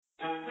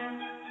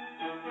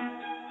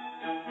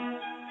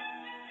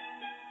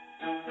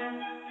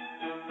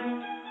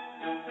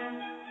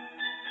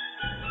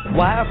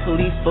Why are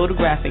police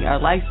photographing our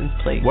license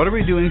plates? What are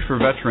we doing for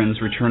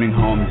veterans returning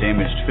home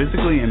damaged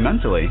physically and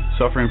mentally,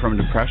 suffering from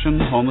depression,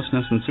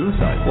 homelessness, and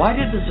suicide? Why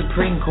did the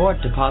Supreme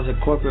Court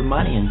deposit corporate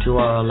money into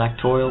our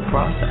electoral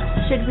process?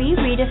 Should we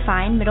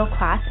redefine middle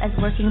class as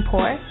working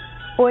poor?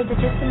 Or is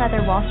it just another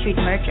Wall Street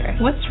merger?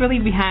 What's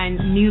really behind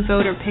new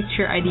voter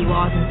picture ID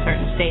laws in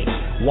certain states?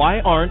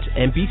 Why aren't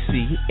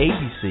NBC,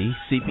 ABC,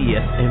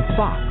 CBS, and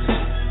Fox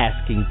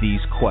asking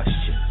these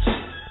questions?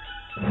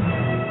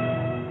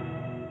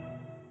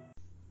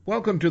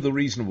 Welcome to the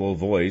Reasonable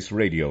Voice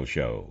radio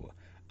show.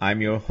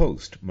 I'm your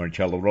host,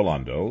 Marcello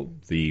Rollando,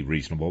 the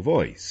Reasonable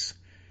Voice.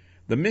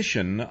 The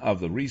mission of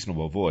the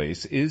Reasonable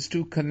Voice is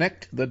to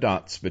connect the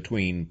dots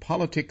between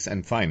politics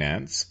and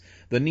finance,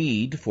 the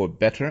need for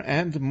better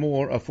and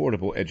more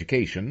affordable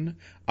education,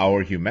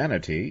 our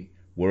humanity,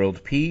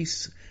 world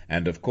peace,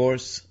 and, of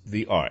course,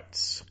 the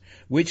arts,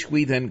 which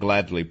we then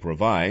gladly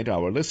provide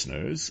our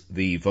listeners,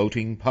 the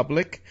voting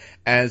public,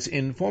 as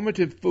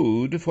informative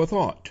food for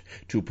thought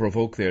to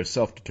provoke their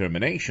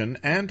self-determination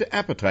and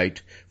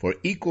appetite for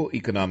equal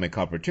economic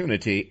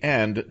opportunity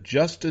and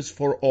justice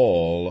for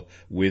all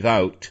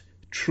without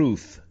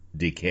truth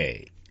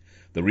decay.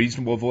 The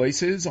Reasonable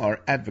Voices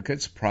are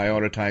advocates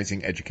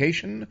prioritizing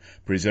education,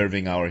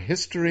 preserving our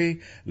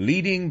history,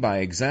 leading by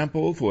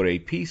example for a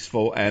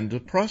peaceful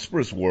and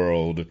prosperous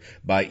world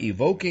by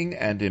evoking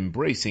and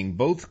embracing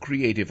both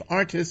creative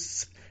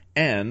artists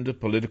and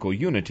political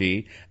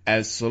unity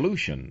as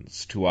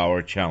solutions to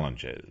our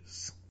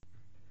challenges.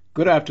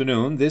 Good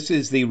afternoon. This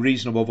is the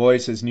Reasonable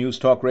Voices News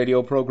Talk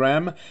radio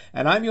program,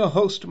 and I'm your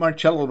host,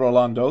 Marcello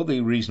Rollando,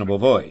 the Reasonable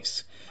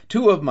Voice.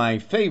 Two of my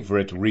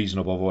favorite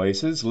Reasonable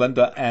Voices,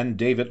 Linda and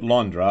David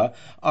Laundra,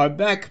 are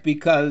back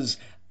because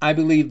I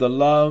believe the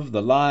love,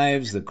 the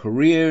lives, the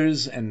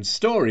careers, and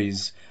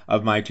stories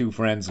of my two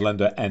friends,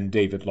 Linda and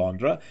David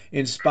Laundra,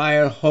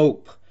 inspire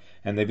hope.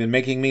 And they've been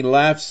making me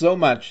laugh so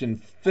much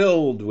and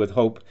filled with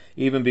hope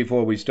even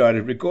before we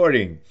started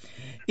recording.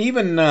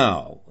 Even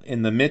now,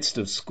 in the midst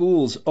of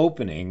schools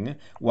opening,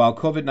 while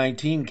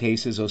COVID-19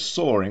 cases are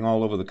soaring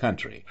all over the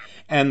country,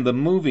 and the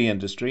movie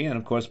industry and,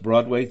 of course,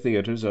 Broadway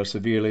theaters are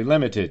severely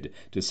limited,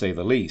 to say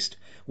the least,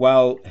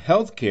 while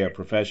healthcare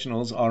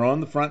professionals are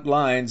on the front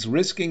lines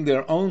risking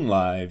their own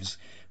lives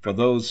for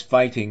those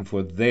fighting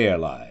for their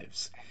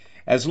lives.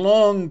 As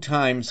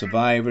long-time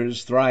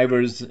survivors,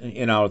 thrivers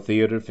in our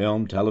theater,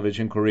 film,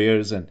 television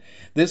careers, and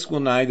this will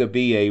neither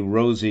be a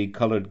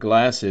rosy-colored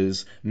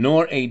glasses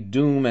nor a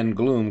doom and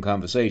gloom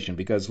conversation,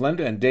 because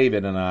Linda and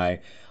David and I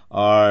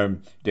are,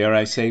 dare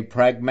I say,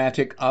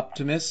 pragmatic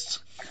optimists,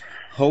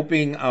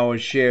 hoping our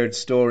shared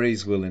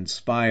stories will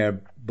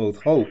inspire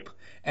both hope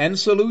and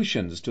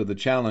solutions to the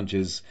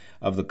challenges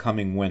of the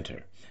coming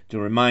winter. To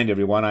remind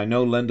everyone, I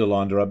know Linda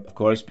Laundra, of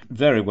course,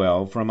 very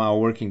well from our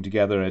working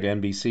together at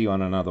NBC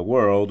on Another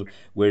World,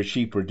 where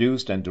she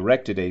produced and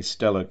directed a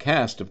stellar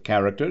cast of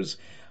characters.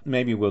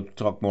 Maybe we'll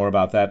talk more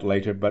about that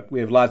later, but we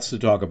have lots to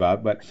talk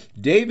about. But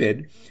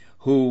David,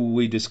 who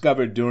we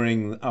discovered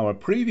during our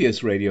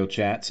previous radio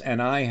chats,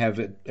 and I have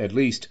at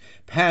least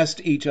passed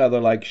each other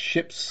like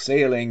ships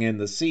sailing in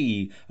the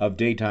sea of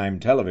daytime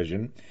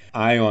television,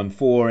 I on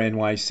 4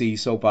 NYC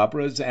soap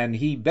operas, and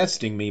he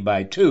besting me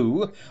by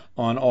 2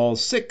 on all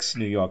 6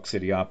 New York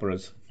City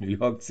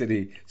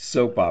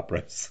soap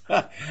operas.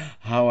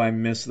 How I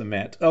miss the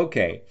Met.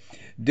 Okay,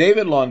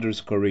 David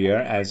Laundra's career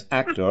as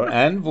actor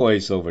and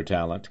voiceover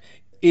talent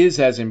is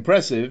as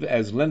impressive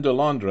as Linda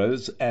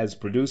Laundra's as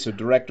producer,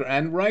 director,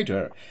 and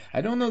writer.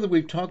 I don't know that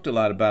we've talked a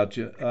lot about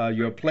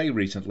your play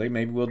recently.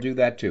 Maybe we'll do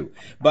that too.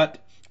 But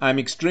I'm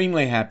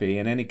extremely happy,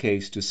 in any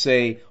case, to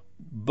say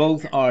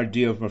both are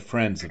dear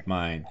friends of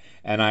mine.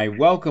 And I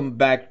welcome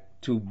back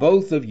to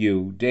both of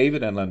you,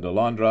 David and Linda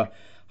Laundra.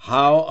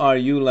 How are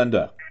you,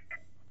 Linda?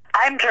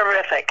 I'm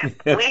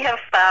terrific. We have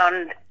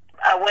found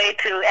a way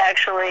to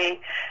actually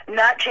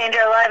not change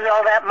our lives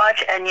all that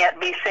much and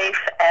yet be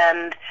safe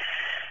and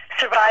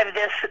survive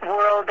this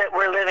world that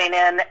we're living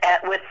in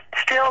with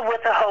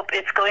the hope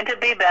it's going to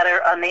be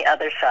better on the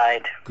other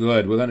side.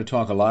 Good. We're going to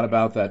talk a lot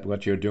about that,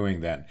 what you're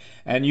doing then.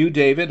 And you,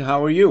 David,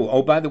 how are you?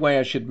 Oh, by the way,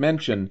 I should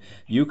mention,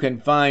 you can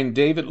find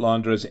David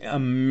Laundra's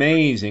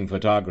amazing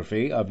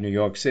photography of New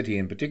York City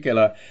in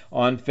particular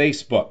on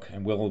Facebook,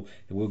 and we'll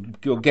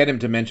get him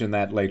to mention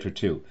that later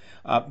too.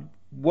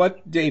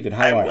 David,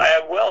 how are you? I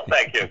am well,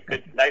 thank you.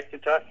 It's nice to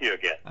talk to you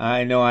again.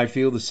 I know, I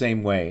feel the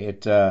same way.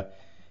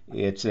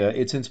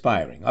 It's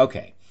inspiring.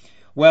 Okay.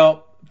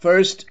 Well,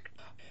 first,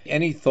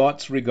 any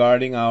thoughts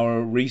regarding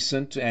our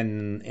recent,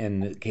 and in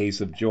the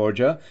case of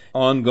Georgia,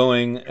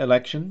 ongoing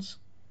elections?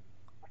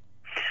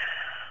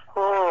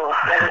 Oh,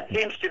 well, it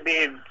seems to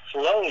be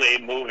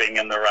slowly moving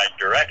in the right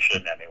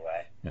direction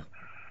anyway. Yeah.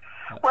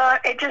 Well,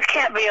 it just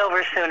can't be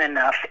over soon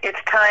enough. It's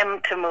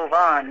time to move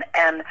on.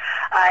 And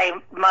I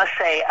must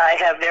say, I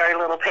have very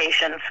little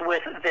patience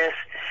with this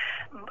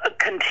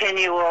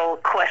continual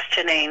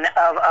questioning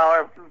of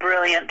our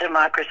brilliant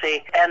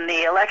democracy and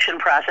the election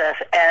process.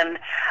 And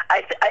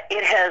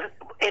it has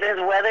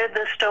weathered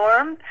the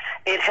storm.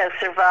 It has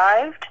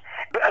survived.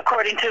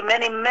 according to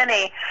many,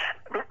 many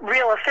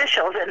real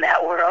officials in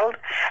that world.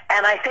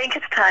 And I think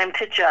it's time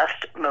to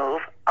just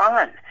move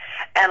on.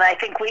 And I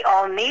think we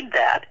all need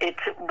that. It's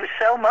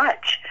so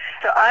much.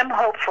 So I'm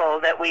hopeful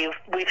that we've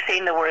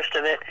seen the worst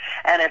of it.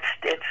 And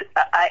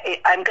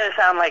I'm going to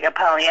sound like a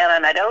Pollyanna,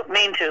 and I don't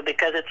mean to,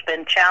 because it's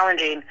been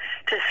challenging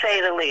to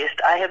say the least.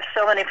 I have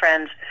so many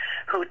friends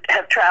who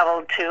have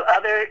traveled to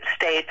other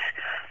states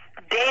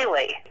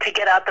daily to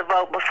get out the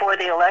vote before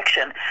the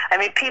election. I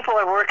mean, people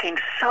are working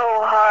so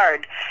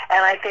hard,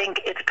 and I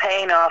think it's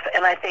paying off,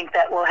 and I think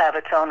that will have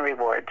its own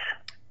rewards.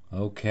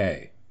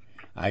 Okay.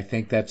 I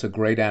think that's a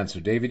great answer.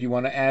 David, you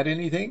want to add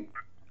anything?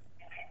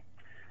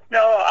 No,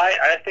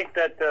 I think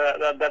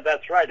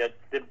that's right.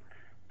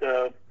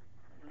 The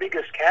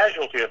biggest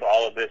casualty of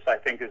all of this, I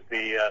think, is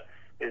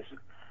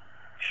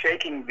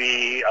shaking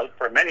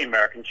for many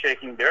Americans,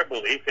 shaking their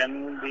belief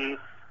in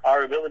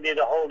our ability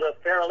to hold a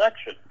fair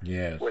election.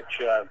 Yes. Which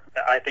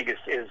I think is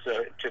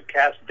to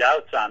cast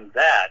doubts on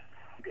that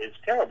is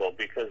terrible,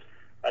 because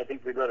I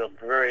think we go to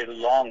very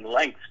long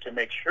lengths to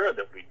make sure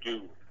that we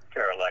do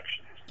fair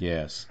elections.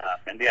 Yes.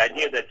 And the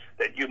idea that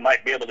you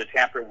might be able to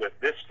tamper with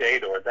this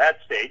state or that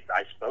state,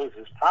 I suppose,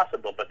 is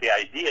possible. But the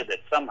idea that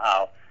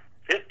somehow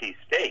 50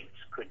 states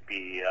could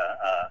be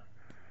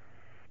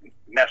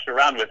messed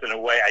around with in a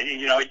way,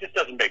 it just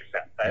doesn't make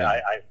sense. Yeah.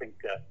 I think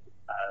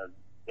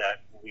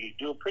that we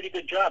do a pretty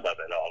good job of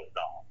it all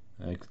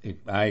in all.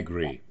 I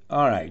agree.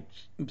 All right.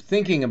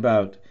 Thinking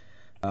about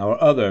our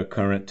other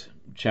current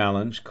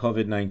challenge,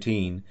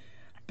 COVID-19,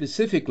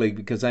 specifically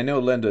because I know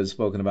Linda has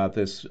spoken about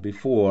this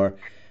before,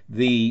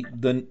 the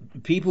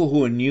people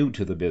who are new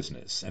to the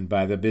business, and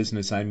by the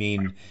business I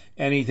mean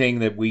anything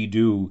that we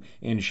do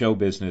in show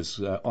business,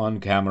 on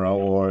camera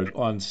or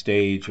on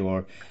stage,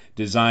 or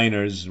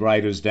designers,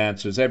 writers,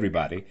 dancers,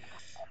 everybody.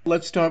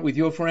 Let's start with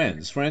your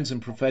friends and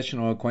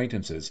professional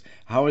acquaintances.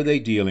 How are they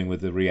dealing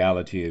with the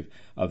reality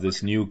of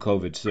this new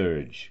COVID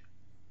surge?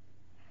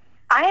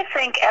 I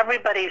think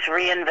everybody's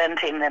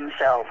reinventing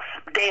themselves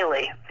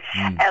daily.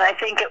 And I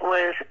think it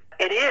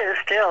is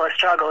still a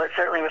struggle. It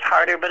certainly was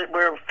harder, but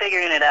we're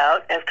figuring it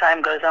out as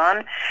time goes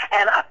on.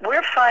 And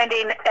we're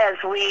finding, as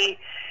we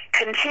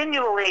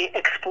continually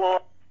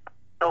explore,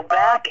 go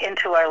back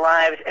into our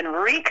lives and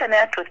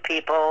reconnect with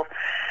people,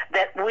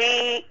 that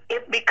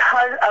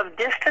because of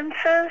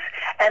distances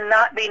and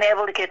not being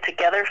able to get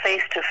together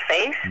face to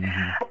face,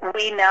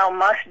 we now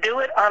must do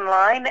it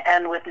online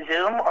and with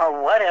Zoom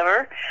or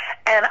whatever.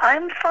 And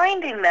I'm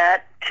finding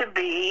that to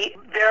be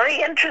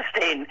very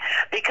interesting,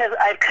 because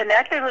I've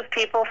connected with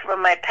people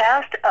from my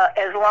past,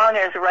 as long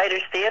as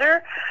Writers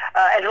Theater,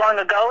 as long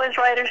ago as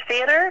Writers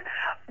Theater,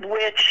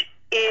 which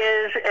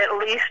is at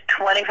least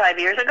 25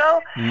 years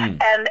ago,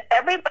 and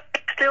everybody's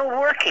still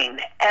working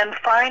and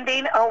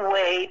finding a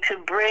way to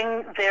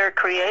bring their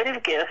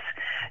creative gifts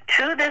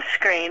to this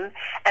screen.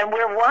 And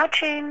we're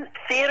watching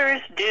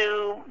theaters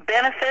do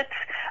benefits.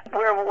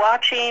 We're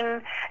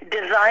watching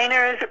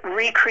designers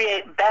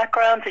recreate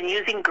backgrounds and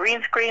using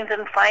green screens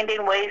and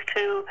finding ways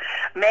to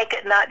make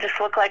it not just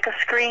look like a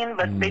screen,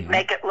 but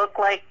make it look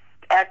like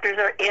actors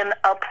are in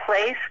a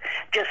place,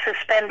 just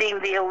suspending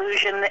the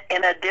illusion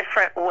in a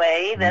different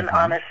way than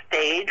on a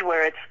stage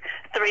where it's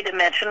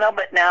three-dimensional,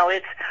 but now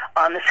it's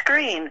on the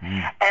screen.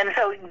 And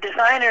so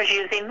designers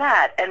using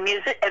that, and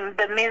music, and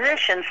the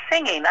musicians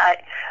singing.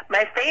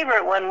 My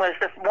favorite one was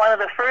one of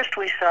the first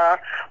we saw,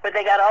 where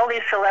they got all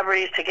these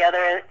celebrities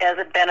together as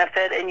a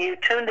benefit, and you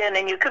tuned in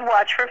and you could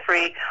watch for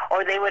free,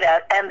 or they would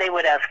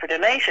ask for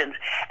donations.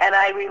 And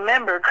I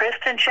remember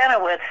Kristen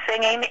Chenoweth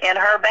singing in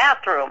her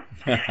bathroom.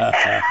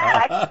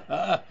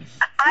 I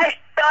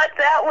thought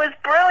that was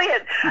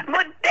brilliant.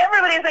 But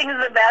everybody sings in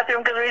the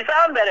bathroom because we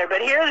sound better.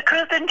 But here's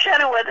Kristen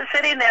Chenoweth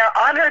sitting there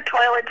on her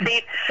toilet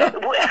seat,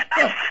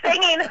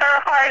 singing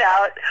her heart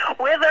out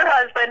with her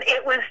husband.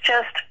 It was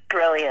just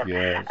brilliant.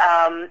 Yes.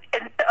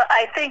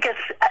 I think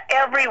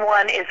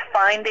everyone is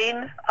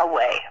finding a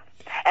way.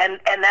 And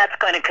that's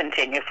going to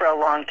continue for a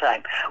long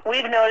time.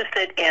 We've noticed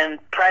it in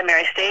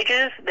primary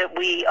stages that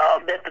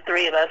the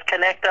three of us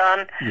connect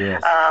on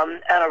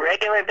a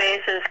regular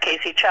basis.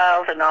 Casey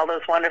Childs and all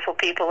those wonderful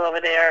people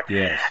over there.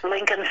 Yes.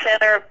 Lincoln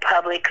Center,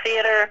 Public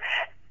Theater,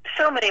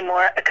 so many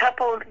more. A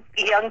couple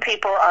young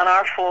people on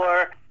our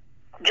floor,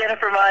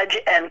 Jennifer Mudge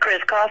and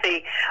Chris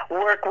Coffey,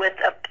 work with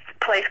a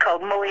place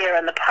called Moliere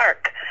in the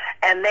Park,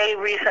 and they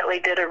recently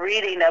did a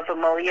reading of a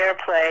Moliere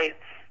play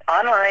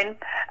online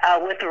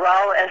with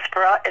Raul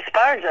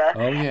Esparza,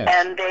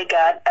 and they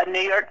got a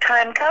New York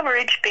Times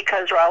coverage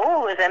because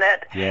Raul was in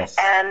it,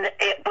 and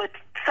it was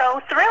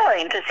so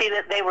thrilling to see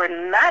that they were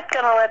not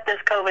going to let this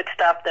COVID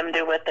stop them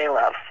do what they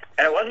love.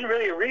 And it wasn't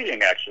really a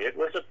reading, actually. It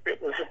was a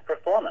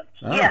performance.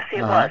 Yes,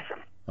 it was.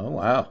 Oh,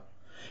 wow.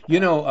 You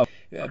know,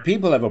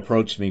 people have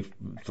approached me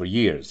for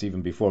years,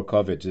 even before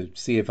COVID, to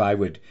see if I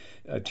would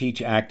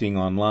teach acting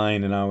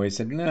online, and I always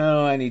said,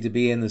 no, I need to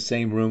be in the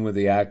same room with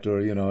the actor,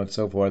 and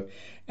so forth.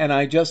 And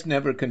I just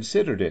never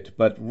considered it.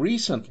 But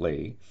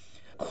recently,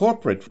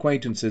 corporate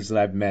acquaintances that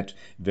I've met,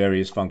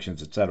 various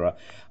functions, etc.,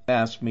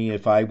 asked me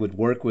if I would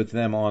work with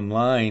them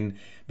online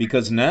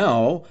because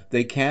now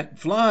they can't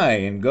fly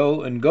and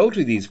go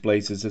to these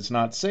places. It's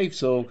not safe.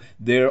 So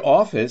their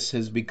office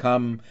has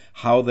become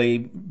how they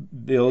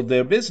build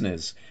their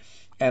business.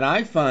 And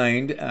I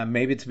find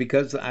maybe it's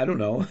because I don't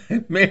know,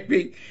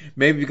 maybe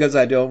because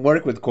I don't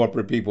work with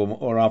corporate people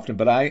more often,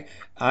 but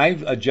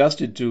I've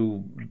adjusted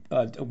to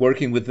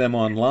working with them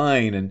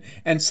online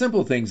and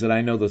simple things that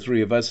I know the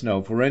three of us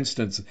know. For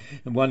instance,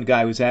 one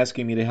guy was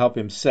asking me to help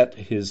him set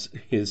his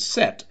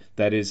set,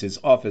 that is his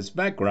office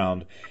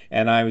background,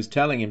 and I was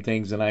telling him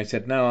things, and I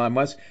said, "No,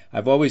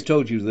 I've always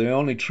told you the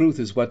only truth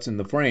is what's in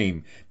the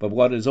frame, but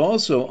what is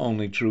also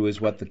only true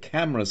is what the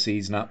camera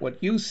sees, not what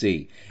you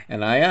see."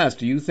 And I asked,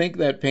 "Do you think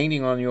that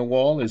painting on your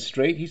wall is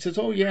straight?" He says,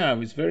 "Oh yeah, I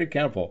was very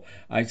careful."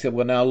 I said,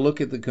 "Well, now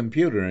look at the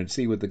computer and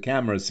see what the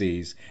camera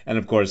sees." And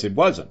of course it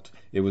wasn't.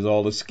 It was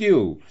all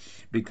askew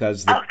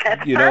because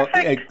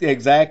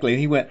exactly. And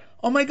he went,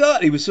 "Oh my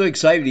God!" He was so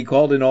excited. He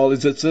called in all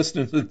his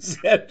assistants and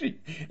said,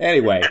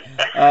 "Anyway."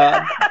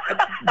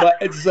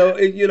 But so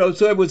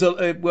so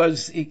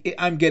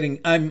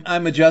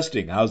I'm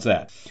adjusting. How's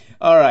that?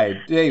 All right,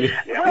 David.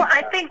 Well,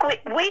 I think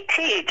we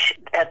teach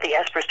at the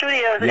Esper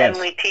Studios, yes.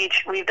 And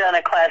we've done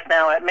a class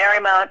now at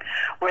Marymount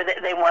where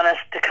they want us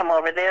to come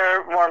over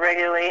there more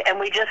regularly, and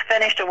we just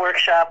finished a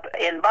workshop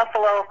in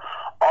Buffalo,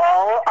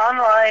 all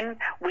online,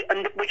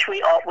 which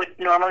we all would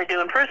normally do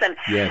in person.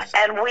 Yes.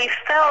 And we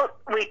felt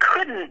we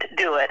couldn't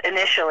do it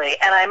initially,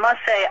 and I must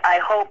say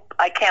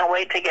I can't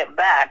wait to get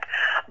back.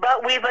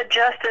 But we've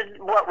adjusted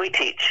what we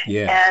teach,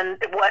 and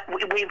what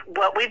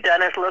we've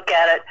done is look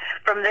at it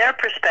from their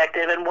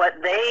perspective and what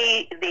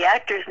the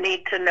actors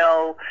need to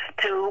know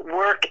to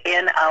work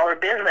in our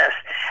business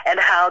and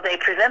how they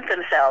present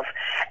themselves.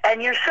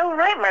 And you're so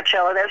right,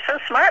 Marcello. They're so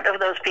smart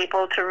of those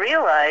people to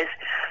realize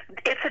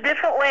it's a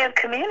different way of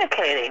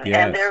communicating,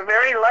 and they're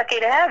very lucky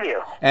to have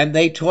you. And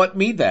they taught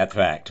me that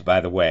fact,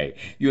 by the way.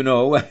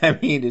 I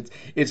mean,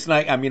 it's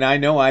like, I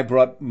know I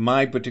brought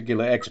my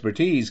particular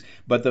expertise,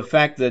 but the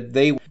fact that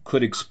they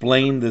could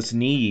explain this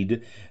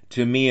need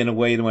to me in a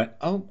way that went,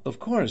 "Oh, of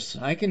course,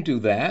 I can do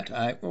that.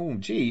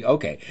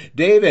 Okay.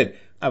 David,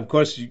 of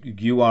course,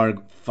 you are a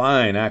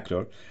fine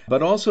actor,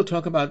 but also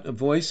talk about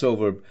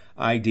voiceover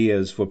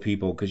ideas for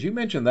people, because you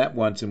mentioned that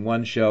once in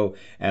one show,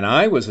 and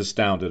I was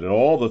astounded at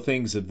all the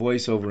things that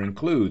voiceover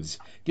includes.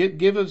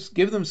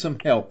 Give them some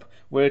help.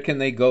 Where can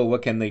they go?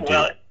 What can they do?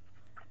 Well,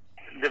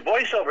 the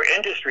voiceover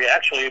industry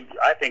actually,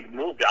 I think,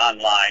 moved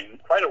online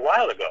quite a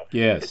while ago.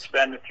 Yes. It's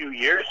been a few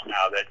years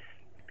now that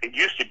it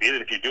used to be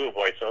that if you do a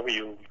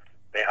voiceover,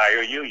 they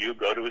hire you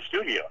go to a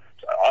studio.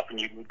 So often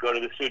you go to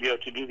the studio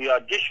to do the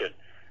audition.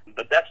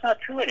 But that's not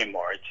true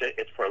anymore.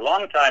 It's for a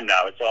long time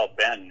now, it's all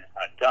been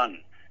done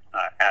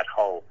at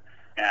home.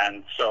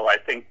 And so I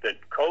think that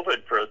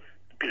COVID, for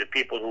the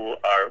people who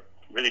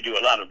really do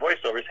a lot of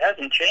voiceovers,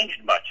 hasn't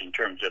changed much in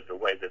terms of the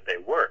way that they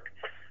work.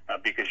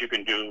 Because you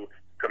can do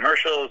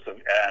commercials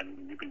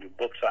and you can do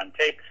books on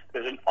tape.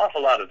 There's an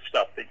awful lot of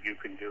stuff that you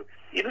can do.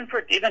 Even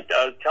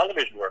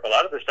television work, a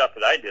lot of the stuff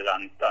that I did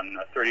on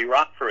 30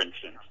 Rock, for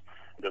instance,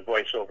 the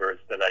voiceovers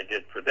that I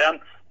did for them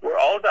were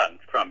all done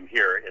from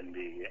here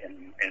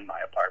in my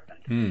apartment,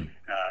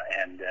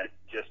 and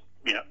just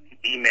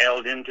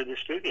emailed into the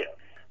studio.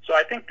 So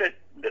I think that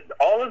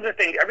all of the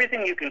things,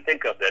 everything you can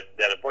think of that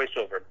a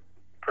voiceover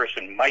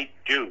person might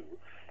do,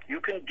 you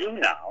can do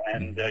now,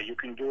 and you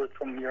can do it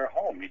from your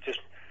home. It just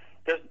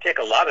doesn't take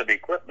a lot of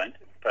equipment,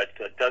 but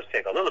it does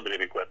take a little bit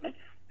of equipment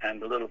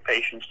and a little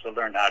patience to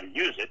learn how to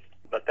use it.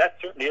 But that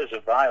certainly is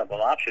a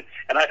viable option.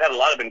 And I've had a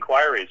lot of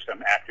inquiries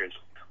from actors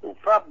who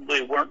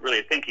probably weren't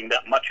really thinking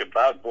that much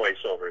about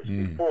voiceovers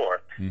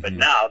before, but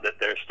now that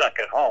they're stuck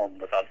at home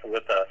with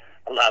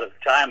a lot of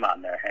time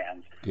on their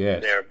hands,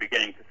 they're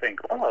beginning to think,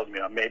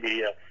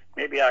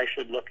 maybe I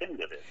should look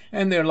into this.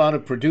 And there are a lot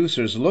of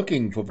producers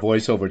looking for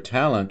voiceover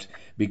talent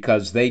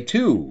because they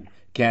too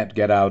can't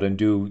get out and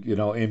do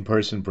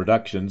in-person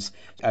productions.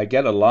 I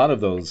get a lot of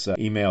those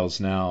emails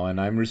now,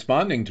 and I'm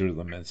responding to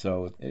them, and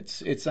so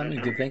it's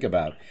something to think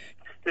about.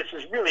 This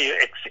is really,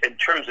 in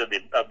terms of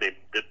the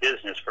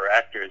business for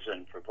actors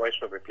and for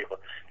voiceover people,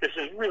 this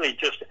is really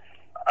just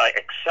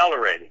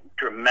accelerating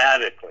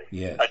dramatically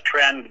a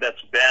trend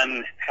that's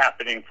been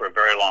happening for a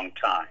very long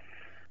time.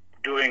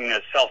 Doing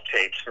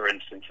self-tapes, for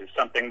instance, is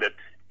something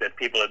that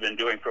people have been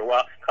doing for a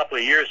while. A couple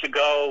of years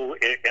ago,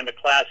 in the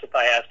class, if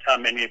I asked how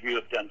many of you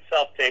have done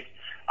self-tapes,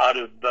 out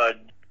of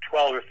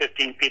 12 or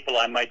 15 people,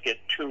 I might get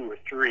 2 or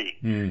 3.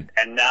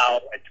 And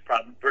now it's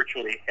probably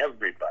virtually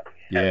everybody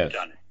has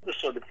done it.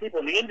 So the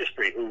people in the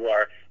industry who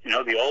are,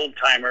 the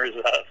old-timers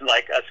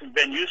like us who've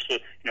been used to,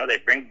 they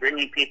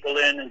bringing people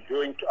in and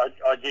doing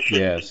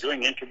auditions and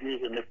doing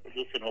interviews in this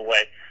traditional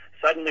way,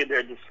 suddenly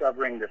they're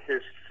discovering that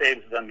this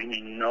saves them an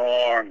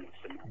enormous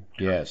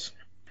amount.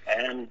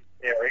 And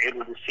they're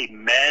able to see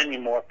many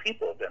more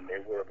people than they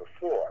were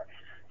before.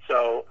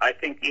 So I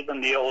think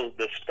even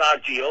the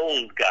stodgy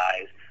old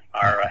guys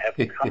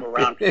have come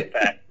around to the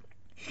fact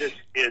this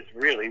is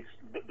really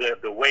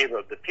the wave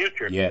of the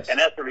future. Yes. And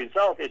as a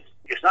result,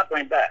 it's not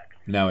going back.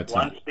 No, it's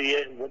Once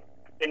not.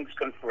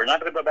 We're not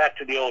going to go back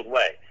to the old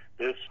way.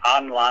 This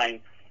online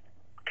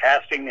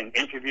casting and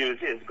interviews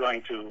is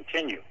going to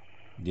continue.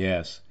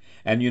 Yes.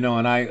 And,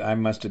 and I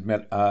must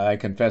admit, I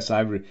confess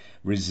I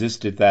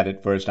resisted that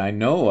at first. I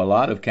know a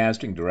lot of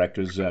casting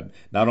directors,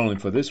 not only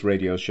for this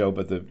radio show,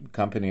 but the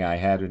company I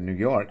had in New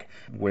York,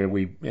 where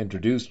we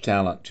introduced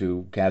talent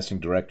to casting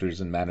directors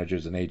and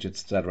managers and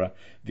agents, etc.,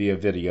 via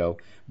video.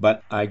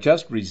 But I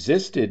just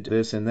resisted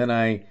this, and then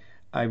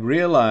I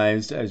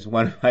realized, as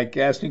one of my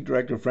casting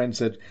director friends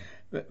said,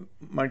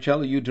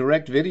 Marcello, you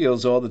direct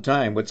videos all the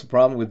time. What's the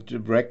problem with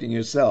directing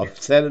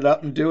yourself? Set it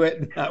up and do it.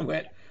 And I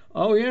went,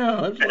 oh,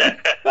 yeah.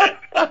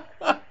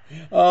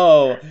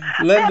 Oh,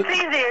 Linda. That's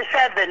easier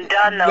said than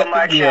done, though,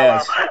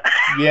 Marcello.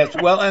 Yes.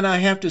 Well, and I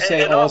have to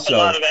say also,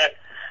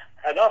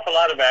 an awful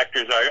lot of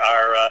actors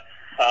are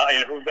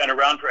who've been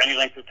around for any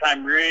length of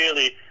time,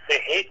 really, they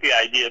hate the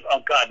idea of,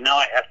 oh, God, now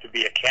I have to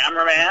be a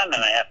cameraman and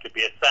I have to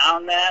be a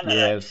sound man.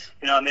 Yes.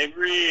 And they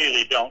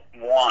really don't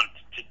want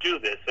to do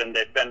this, and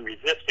they've been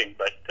resisting.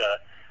 But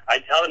I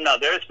tell them now,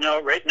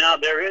 right now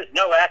there is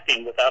no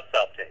acting without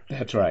self-tape.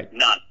 That's right.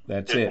 None.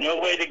 There's no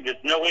way to get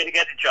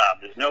a job.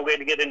 There's no way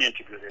to get an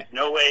interview. There's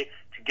no way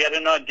to get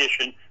an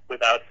audition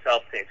without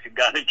self-tapes. You've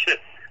got to just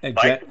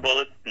bite the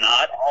bullet.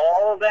 Not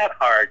all that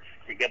hard.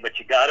 But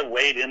you got to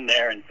wade in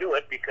there and do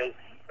it, because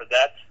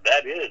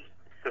that is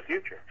the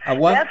future.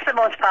 That's the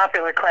most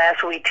popular class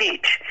we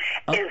teach,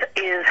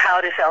 is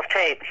how to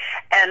self-tape.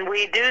 And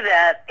we do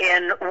that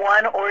in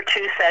 1 or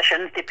 2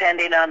 sessions,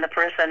 depending on the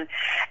person.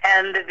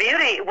 And the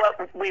beauty,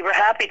 what we were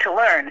happy to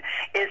learn,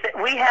 is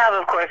that we have,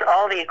 of course,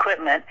 all the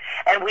equipment,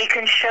 and we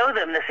can show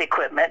them this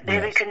equipment.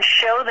 Yes. We can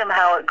show them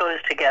how it goes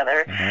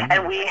together,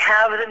 and we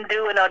have them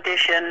do an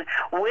audition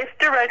with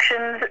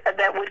directions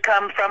that would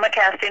come from a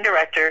casting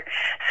director,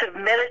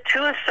 submit it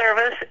to a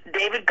service,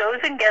 David goes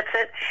and gets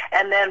it,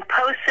 and then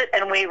posts it,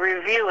 and we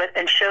review it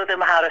and show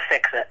them how to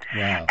fix it.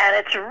 Wow.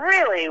 And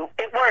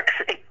it works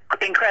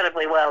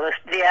incredibly well.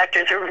 The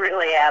actors are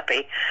really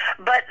happy.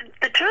 But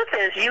the truth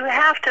is, you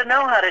have to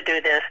know how to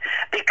do this,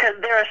 because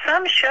there are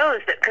some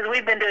shows because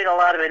we've been doing a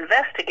lot of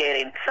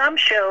investigating, some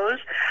shows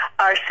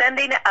are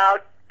sending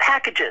out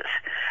packages,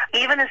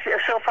 even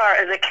so far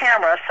as a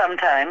camera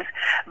sometimes,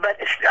 but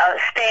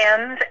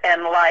stands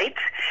and lights,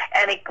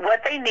 and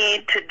what they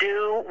need to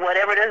do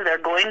whatever it is they're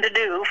going to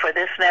do for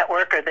this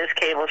network or this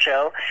cable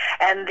show,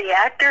 and the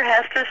actor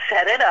has to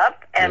set it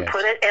up and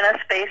put it in a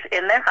space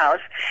in their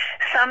house.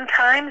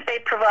 Sometimes they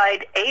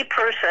provide a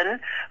person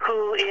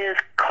who is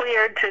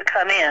cleared to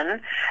come in.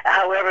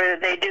 However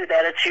they do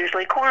that, it's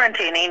usually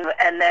quarantining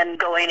and then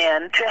going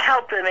in to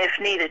help them if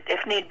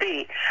need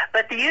be.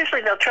 But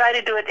usually they'll try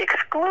to do it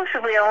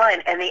exclusively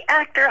online, and the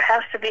actor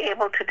has to be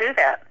able to do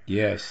that.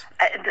 Yes.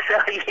 So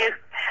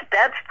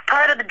that's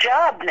part of the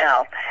job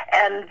now,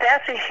 and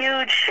that's a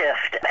huge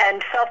shift,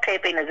 and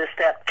self-taping is a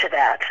step to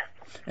that.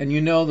 And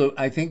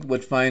I think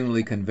what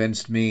finally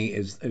convinced me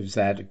is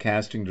that a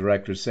casting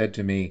director said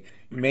to me,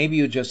 maybe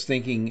you're just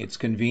thinking it's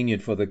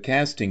convenient for the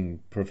casting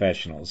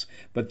professionals,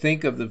 but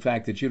think of the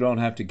fact that you don't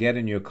have to get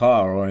in your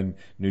car or in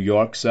New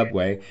York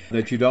subway,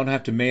 that you don't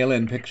have to mail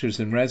in pictures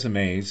and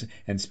resumes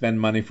and spend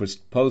money for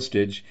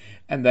postage,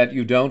 and that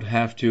you don't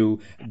have to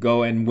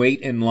go and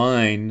wait in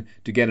line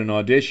to get an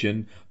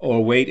audition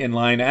or wait in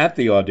line at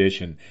the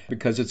audition,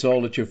 because it's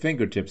all at your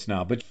fingertips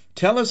now. But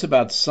tell us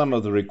about some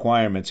of the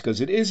requirements, because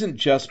it isn't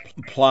just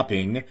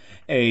plopping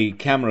a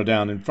camera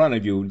down in front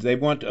of you. They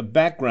want a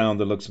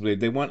background that looks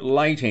believable. They want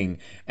lighting,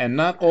 and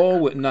not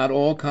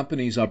all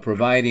companies are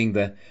providing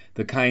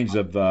the kinds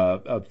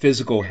of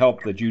physical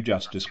help that you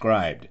just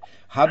described.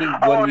 What do you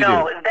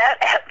do?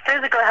 That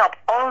physical help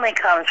only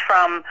comes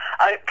from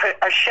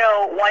a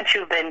show once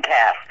you've been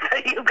cast.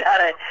 You've got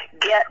to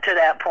get to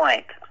that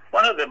point.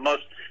 One of the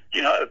most,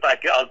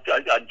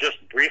 I'll just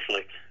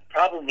briefly,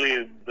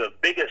 probably the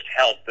biggest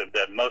help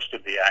that most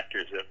of the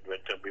actors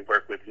that we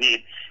work with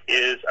need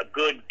is a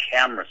good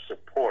camera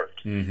support.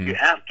 Mm-hmm. You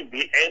have to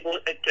be able,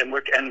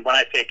 and when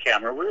I say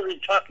camera, we're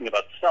really talking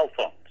about cell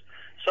phones.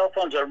 Cell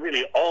phones are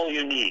really all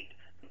you need.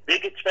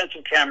 Big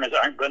expensive cameras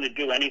aren't going to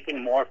do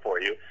anything more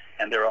for you,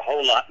 and they're a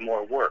whole lot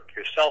more work.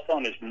 Your cell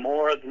phone is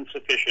more than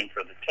sufficient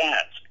for the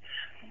task,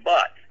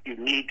 but you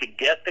need to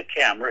get the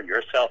camera,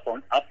 your cell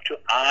phone, up to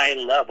eye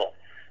level.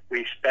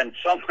 We spend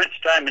so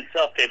much time in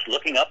self-tapes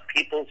looking up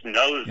people's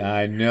noses.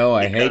 I know,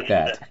 I hate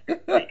that.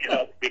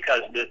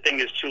 Because the thing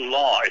is too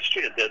long.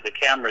 The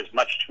camera is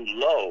much too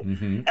low.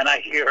 Mm-hmm. And I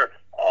hear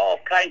all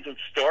kinds of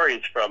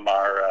stories from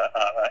our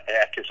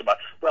actors about,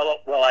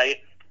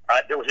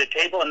 there was a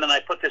table, and then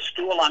I put this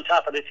stool on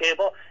top of the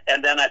table,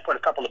 and then I put a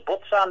couple of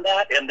books on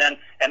that, and then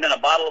a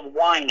bottle of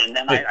wine, and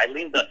then I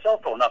leaned the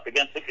cell phone up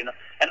against it,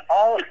 and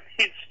all of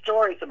these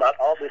stories about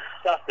all this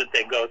stuff that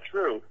they go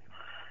through.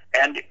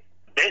 And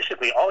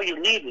basically, all you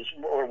need is,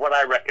 or what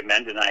I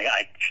recommend, and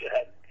I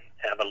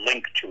have a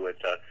link to it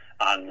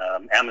on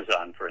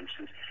Amazon, for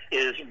instance,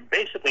 is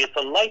basically it's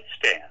a light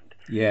stand.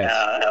 Yes.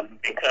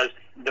 Because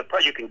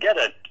you can get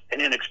an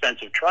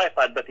inexpensive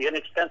tripod, but the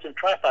inexpensive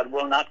tripod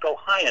will not go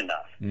high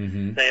enough.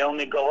 Mm-hmm. They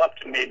only go up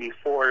to maybe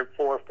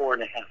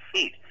 4.5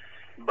 feet.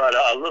 But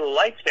a little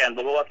light stand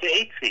will go up to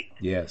 8 feet.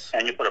 Yes.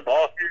 And you put a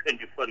ball here, and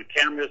you put a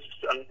camera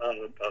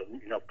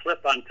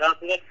clip on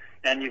top of it,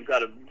 and you've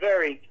got a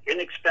very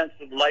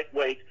inexpensive,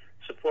 lightweight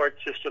support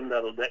system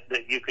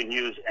that you can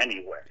use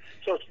anywhere.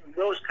 So it's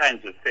those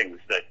kinds of things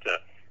that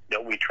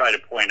we try to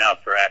point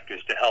out for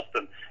actors to help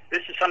them.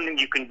 This is something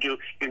you can do.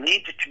 You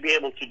need to be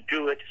able to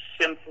do it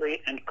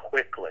simply and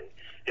quickly.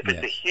 If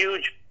it's a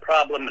huge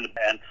problem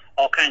and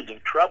all kinds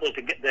of trouble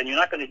to get, then you're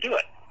not going to do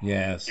it.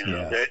 Yes.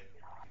 Yes.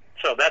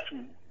 So that's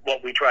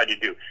what we try to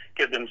do.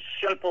 Give them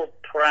simple,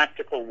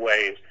 practical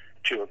ways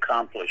to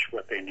accomplish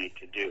what they need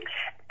to do.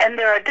 And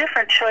there are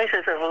different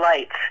choices of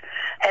lights.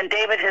 And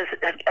David has,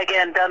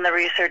 again, done the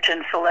research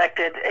and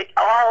selected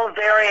all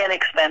very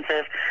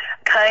inexpensive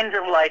kinds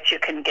of lights you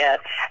can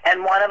get.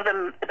 And one of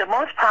them, the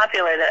most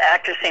popular that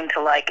actors seem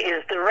to like,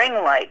 is the ring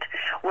light,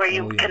 where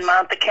you can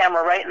mount the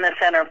camera right in the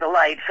center of the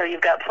light, so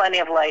you've got plenty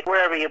of light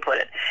wherever you put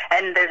it.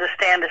 And there's a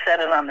stand to set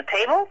it on the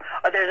table,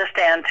 or there's a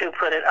stand to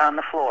put it on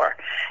the floor.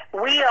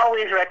 We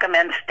always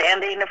recommend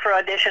standing for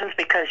auditions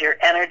because your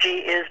energy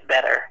is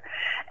better.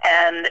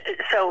 And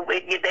so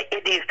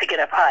it needs to get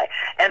up high.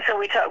 And so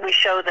we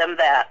show them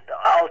that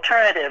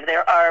alternative.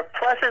 There are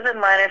pluses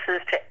and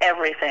minuses to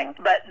everything,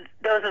 but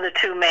those are the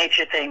two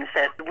major things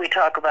that we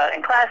talk about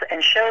in class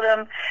and show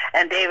them.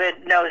 And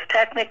David knows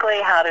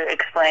technically how to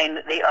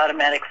explain the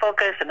automatic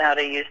focus and how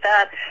to use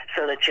that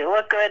so that you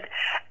look good,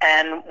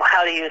 and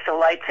how to use the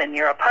lights in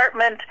your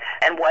apartment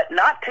and what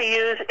not to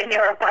use in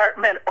your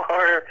apartment,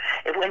 or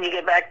when you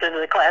get back to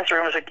the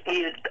classrooms,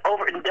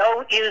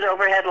 don't use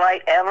overhead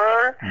light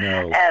ever.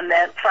 No. And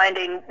then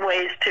finding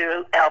ways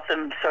to help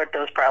them sort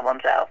those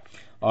problems out.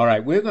 All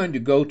right, we're going to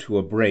go to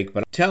a break,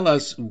 but tell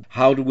us,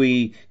 how do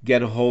we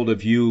get a hold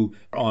of you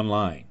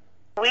online?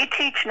 We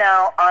teach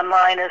now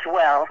online as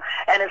well,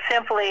 and it's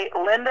simply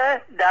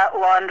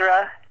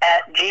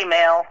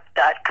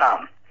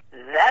linda.laundra@gmail.com.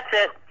 That's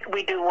it.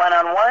 We do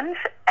one-on-ones,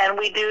 and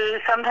we do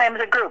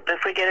sometimes a group.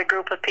 If we get a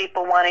group of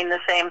people wanting the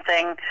same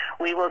thing,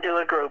 we will do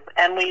a group.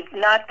 And we've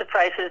knocked the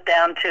prices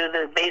down to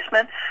the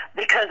basement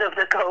because of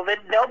the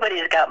COVID.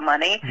 Nobody's got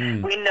money.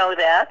 We know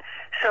that.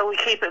 So we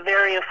keep it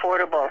very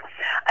affordable.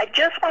 I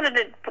just wanted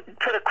to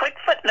put a quick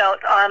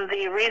footnote on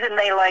the reason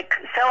they like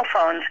cell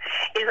phones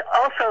is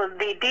also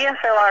the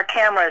DSLR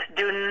cameras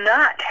do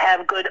not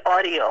have good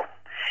audio.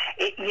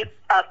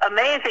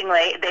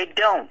 Amazingly, they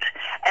don't.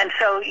 And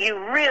so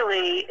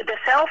the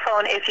cell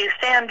phone, if you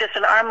stand just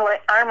an arm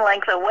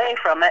length away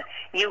from it,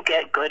 you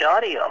get good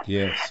audio.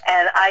 Yes.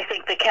 And I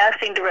think the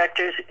casting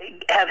directors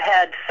have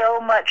had so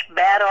much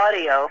bad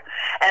audio,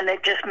 and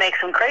it just makes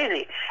them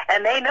crazy.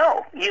 And they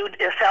know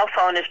a cell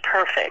phone is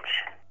perfect.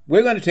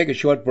 We're going to take a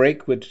short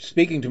break with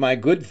speaking to my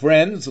good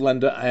friends,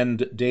 Linda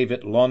and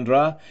David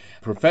Laundra,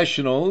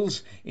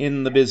 professionals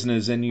in the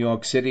business in New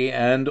York City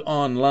and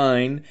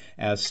online.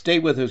 Stay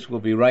with us.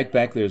 We'll be right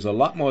back. There's a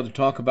lot more to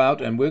talk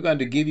about, and we're going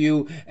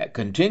to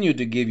continue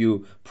to give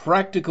you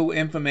practical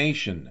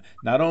information,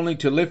 not only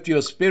to lift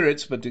your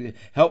spirits, but to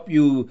help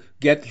you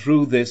get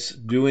through this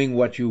doing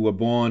what you were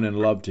born and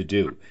love to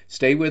do.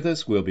 Stay with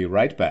us. We'll be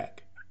right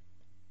back.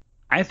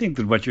 I think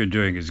that what you're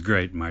doing is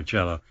great,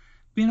 Marcello.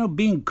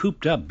 Being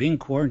cooped up, being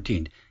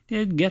quarantined,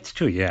 it gets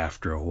to you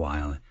after a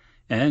while.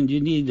 And you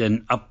need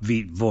an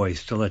upbeat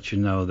voice to let you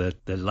know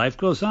that life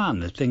goes on,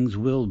 that things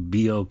will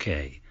be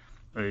okay.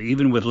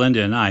 Even with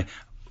Linda and I,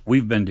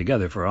 we've been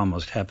together for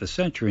almost half a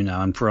century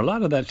now, and for a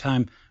lot of that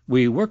time,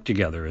 we work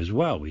together as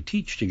well. We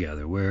teach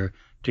together. We're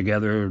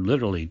together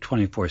literally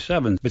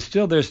 24/7. But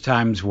still, there's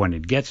times when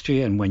it gets to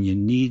you and when you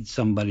need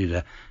somebody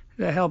to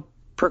help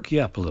perk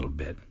you up a little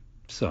bit.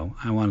 So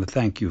I want to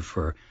thank you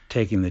for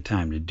taking the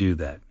time to do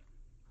that.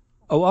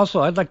 Oh,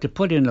 also, I'd like to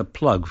put in a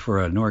plug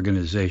for an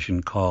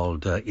organization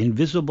called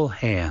Invisible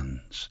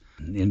Hands.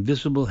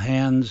 Invisible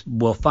Hands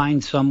will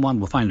find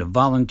a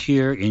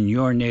volunteer in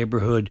your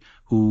neighborhood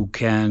who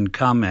can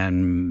come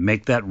and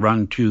make that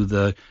run to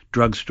the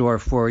drugstore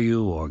for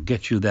you or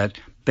get you that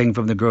thing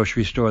from the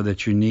grocery store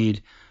that you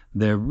need.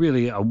 They're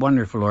really a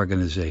wonderful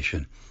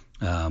organization.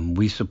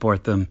 We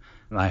support them,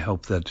 and I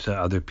hope that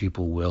other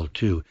people will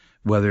too.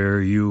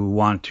 Whether you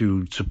want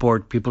to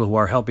support people who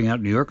are helping out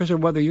New Yorkers or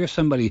whether you're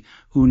somebody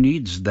who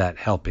needs that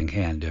helping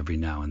hand every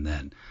now and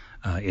then.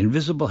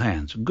 Invisible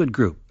Hands, good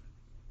group.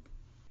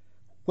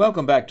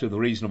 Welcome back to the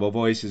Reasonable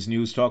Voices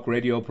News Talk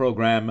radio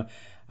program.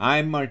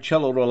 I'm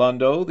Marcello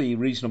Rollando, the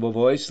Reasonable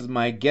Voice.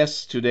 My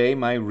guests today,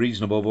 my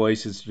Reasonable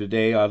Voices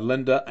today, are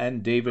Linda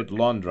and David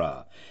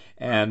Laundra.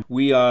 And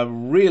we are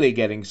really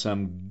getting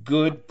some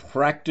good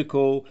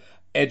practical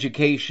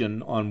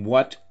education on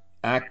what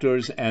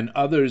actors and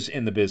others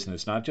in the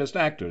business, not just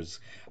actors,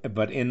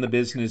 but in the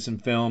business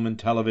and film and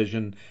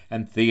television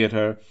and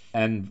theater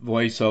and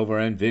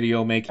voiceover and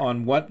video making,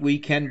 on what we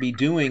can be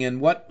doing and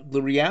what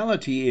the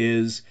reality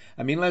is.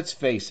 I mean, let's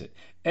face it,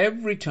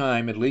 Every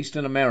time, at least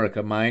in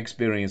America, my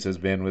experience has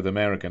been with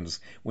Americans,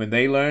 when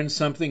they learn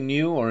something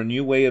new or a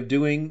new way of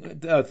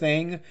doing a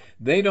thing,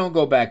 they don't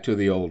go back to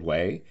the old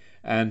way.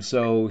 And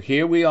so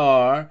here we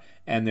are,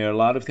 and there are a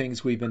lot of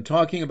things we've been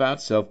talking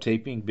about,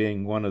 self-taping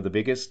being one of the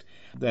biggest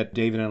that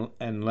David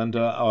and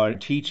Linda are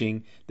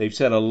teaching. They've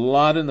said a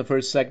lot in the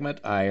first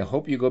segment. I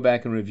hope you go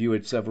back and review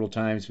it several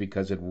times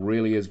because it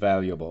really is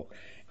valuable.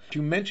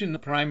 You mentioned the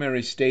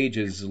primary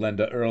stages,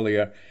 Linda,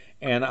 earlier,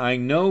 and I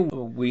know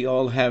we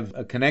all have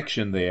a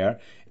connection there.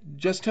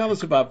 Just tell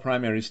us about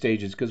primary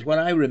stages, because what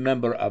I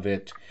remember of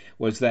it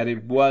was that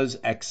it was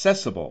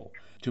accessible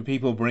to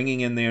people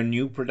bringing in their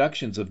new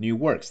productions of new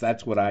works.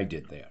 That's what I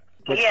did there.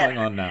 What's going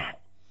on now?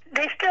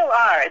 They still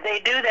are.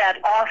 They do that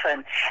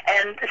often.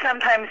 And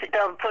sometimes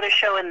they'll put a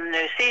show in the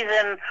new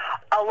season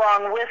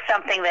along with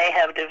something they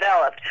have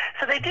developed.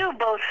 So they do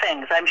both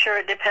things. I'm sure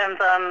it depends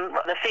on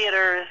the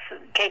theater's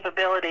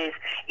capabilities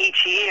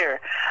each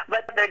year.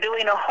 But they're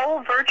doing a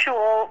whole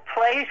virtual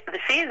play for the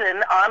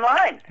season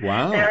online.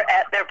 Wow.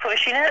 They're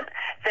pushing it.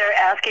 They're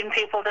asking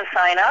people to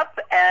sign up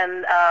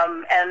and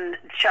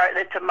charge.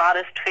 It's a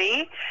modest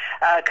fee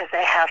because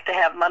they have to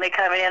have money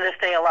coming in to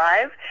stay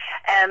alive.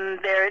 And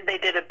they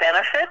did a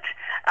benefit.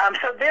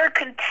 So they're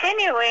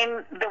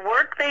continuing the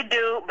work they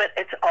do, but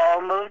it's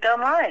all moved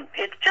online.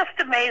 It's just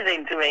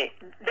amazing to me.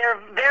 They're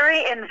very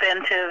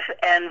inventive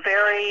and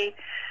very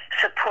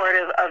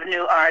supportive of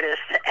new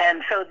artists,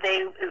 and so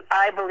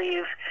I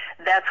believe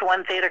that's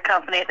one theater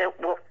company that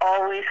will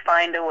always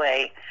find a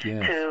way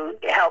to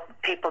help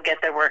people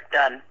get their work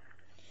done.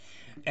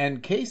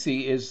 And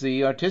Casey is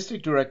the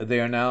artistic director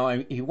there now.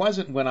 He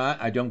wasn't when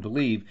I don't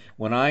believe,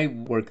 when I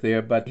worked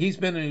there, but he's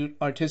been an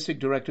artistic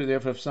director there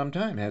for some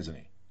time, hasn't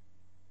he?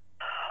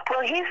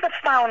 Well, he's the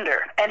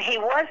founder, and he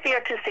was the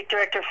artistic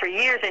director for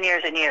years and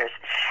years and years.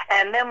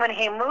 And then when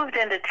he moved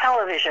into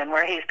television,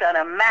 where he's done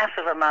a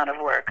massive amount of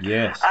work,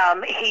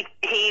 he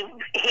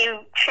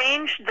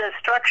changed the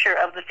structure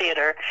of the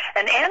theater.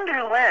 And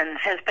Andrew Lenz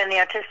has been the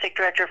artistic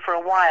director for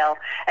a while,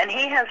 and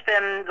he has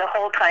been the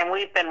whole time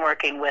we've been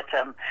working with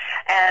him.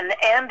 And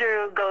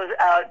Andrew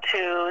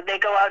they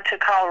go out to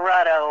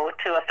Colorado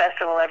to a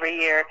festival every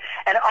year,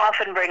 and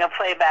often bring a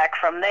playback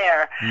from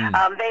there.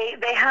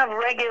 They have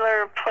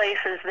regular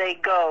places they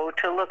go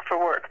to look for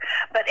work.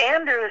 But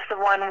Andrew is the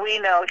one we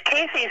know.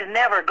 Casey's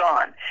never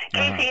gone.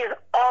 Casey is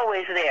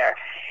always there.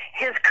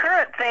 His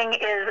current thing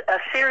is a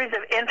series of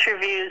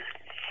interviews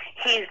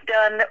he's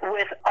done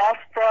with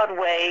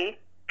off-Broadway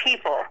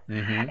people.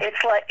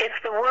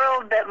 It's the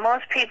world that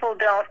most people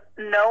don't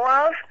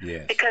know of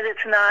because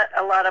it's not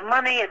a lot of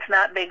money, it's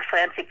not big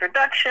fancy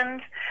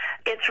productions.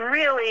 It's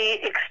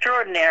really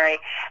extraordinary.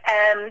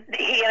 And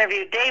he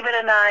interviewed David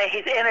and I.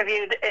 He's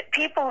interviewed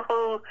people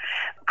who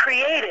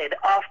created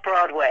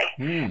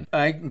off-Broadway.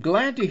 I'm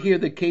glad to hear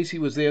that Casey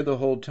was there the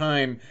whole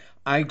time.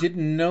 I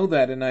didn't know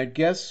that, and I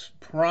guess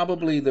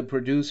probably the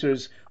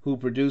producers who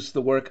produced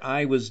the work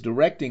I was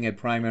directing at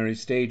primary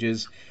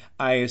stages,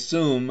 I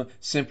assume,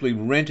 simply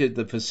rented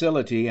the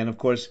facility, and of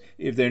course,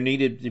 if there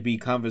needed to be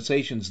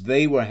conversations,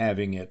 they were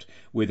having it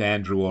with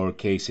Andrew or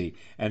Casey,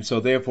 and so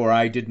therefore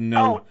I didn't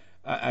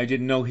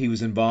know he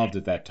was involved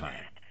at that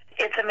time.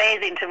 It's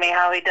amazing to me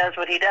how he does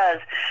what he does.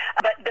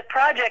 But the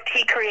project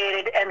he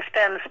created and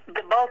spends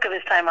the bulk of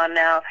his time on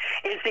now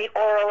is the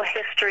Oral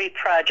History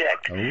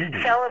Project,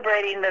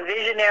 celebrating the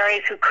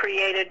visionaries who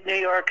created New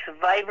York's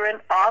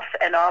vibrant off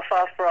and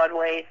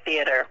off-Broadway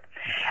theater.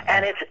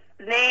 And it's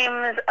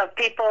names of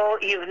people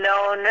you've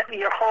known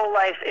your whole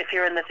life if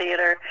you're in the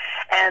theater,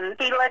 and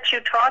he lets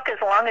you talk as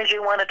long as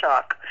you want to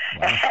talk.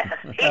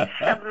 He's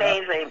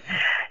amazing.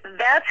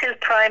 That's his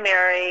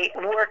primary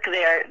work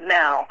there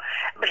now,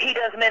 but he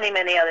does many,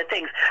 many other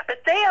things.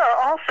 But they are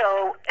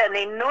also an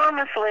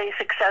enormously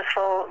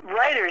successful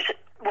writers.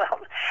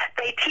 Well,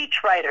 they teach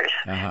writers.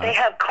 They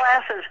have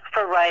classes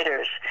for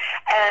writers.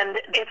 And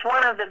it's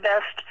one of the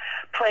best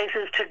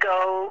places to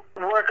go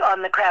work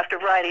on the craft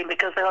of writing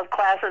because they'll have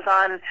classes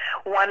on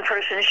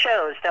one-person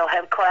shows. They'll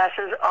have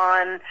classes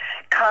on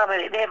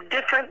comedy. They have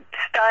different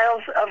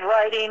styles of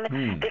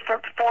writing,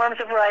 different forms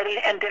of writing,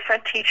 and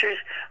different teachers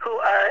who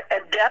are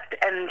adept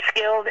and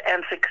skilled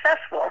and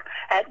successful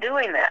at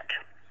doing that.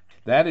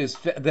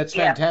 That's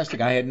fantastic.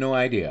 I had no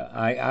idea.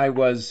 I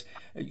was,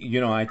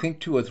 I think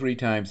 2 or 3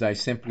 times I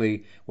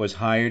simply was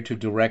hired to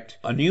direct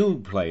a new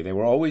play. They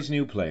were always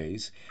new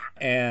plays.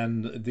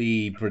 And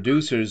the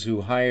producers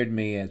who hired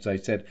me, as I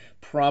said,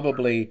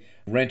 probably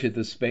rented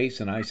the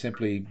space, and I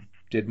simply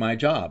did my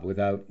job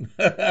without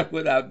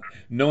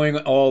knowing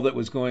all that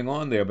was going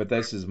on there. But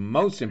this is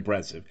most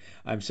impressive.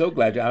 I'm so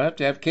glad. I'll have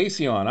to have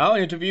Casey on. I'll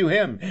interview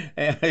him.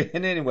 And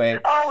anyway.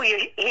 Oh,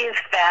 he's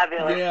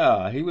fabulous.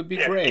 Yeah, he would be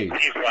great.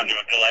 He's a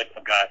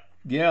delightful guy.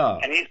 Yeah.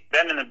 And he's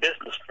been in the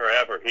business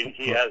forever.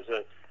 He has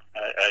a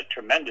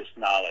tremendous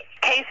knowledge.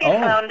 Casey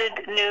founded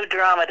New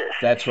Dramatists.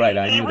 That's right,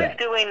 I knew that. He was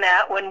doing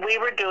that when we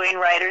were doing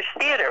Writers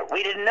Theater.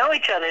 We didn't know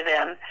each other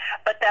then,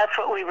 but that's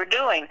what we were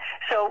doing.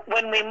 So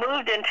when we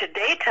moved into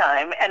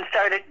daytime and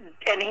started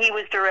and he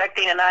was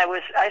directing, and I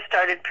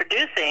started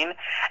producing,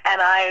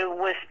 and I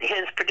was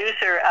his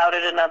producer out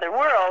at Another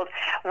World.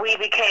 We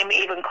became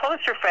even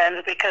closer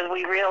friends because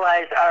we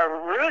realized our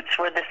roots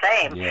were the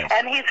same. Yes.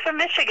 And he's from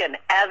Michigan,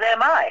 as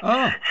am I.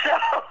 Oh.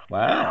 So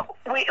wow.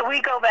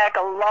 We go back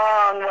a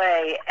long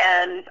way,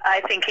 and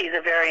I think he's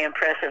a very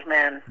impressive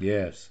man.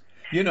 Yes.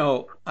 You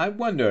know, I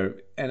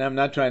wonder, and I'm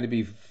not trying to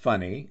be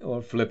funny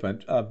or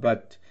flippant,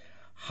 but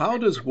how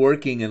does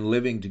working and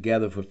living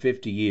together for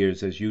 50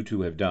 years, as you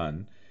two have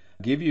done,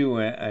 give you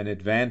an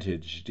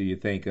advantage, do you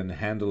think, in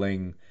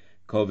handling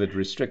COVID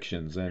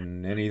restrictions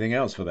and anything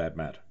else for that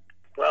matter?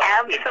 Well,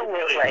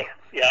 absolutely.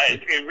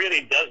 It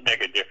really does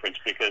make a difference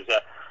because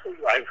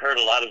I've heard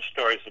a lot of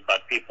stories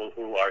about people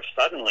who are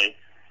suddenly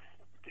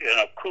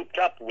cooped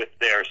up with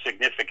their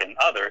significant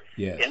other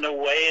in a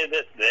way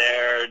that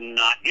they're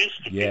not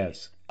used to being,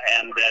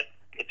 and that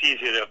it's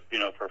easy to,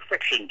 for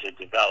friction to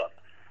develop.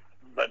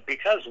 But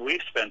because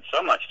we've spent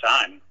so much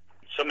time,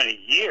 so many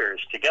years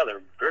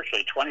together,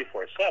 virtually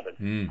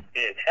 24/7,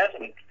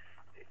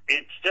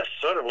 it's just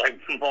sort of like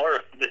more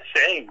of the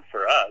same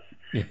for us.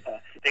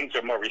 Things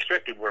are more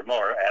restricted. We're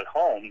more at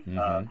home.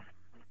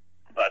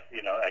 But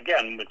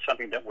again, it's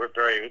something that we're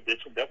very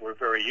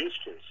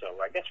used to. So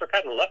I guess we're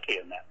kind of lucky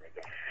in that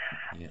regard.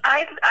 Yeah.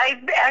 I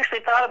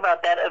actually thought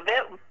about that a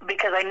bit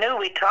because I knew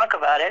we'd talk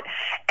about it,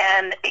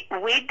 and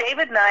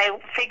David and I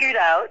figured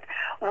out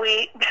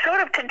we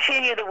sort of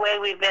continue the way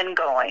we've been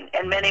going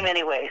in many,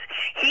 many ways.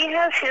 He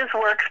has his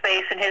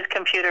workspace and his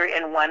computer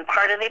in one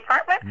part of the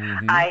apartment.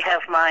 I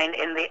have mine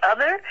in the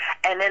other,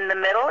 and in the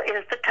middle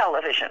is the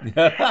television,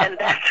 and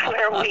that's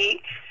where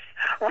we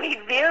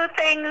view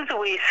things,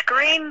 we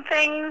screen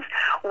things,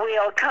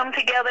 we'll come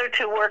together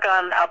to work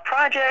on a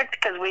project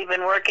because we've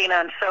been working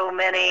on so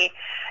many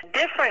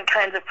different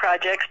kinds of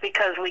projects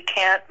because we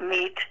can't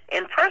meet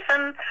in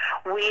person.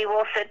 We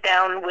will sit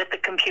down with the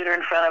computer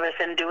in front of us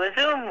and do a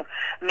Zoom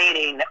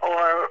meeting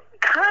or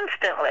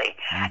constantly.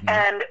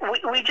 And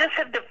we just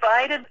have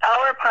divided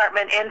our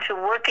apartment into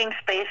working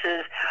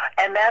spaces,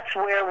 and that's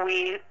where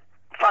we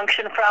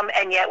function from,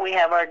 and yet we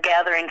have our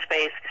gathering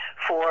space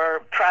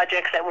for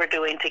projects that we're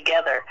doing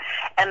together.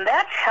 And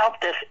that's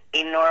helped us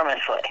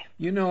enormously.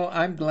 You know,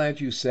 I'm glad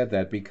you said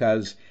that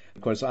because,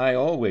 of course, I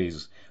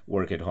always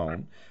work at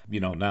home,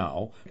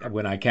 now,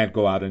 when I can't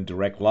go out and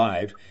direct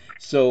live.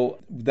 So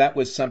that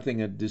was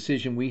a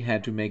decision we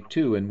had to make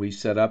too, and we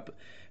set up,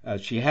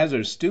 she has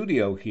her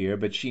studio here,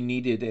 but she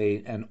needed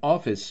an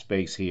office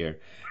space here.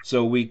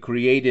 So we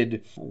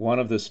created one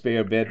of the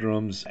spare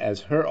bedrooms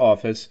as her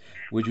office,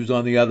 which was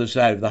on the other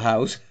side of the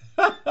house.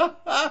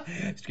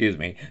 Excuse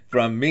me,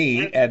 from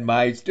me and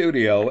my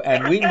studio,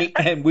 and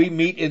we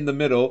meet in the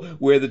middle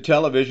where the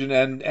television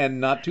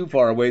and not too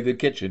far away the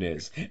kitchen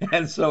is,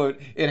 and so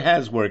it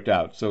has worked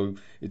out. So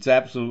it's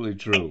absolutely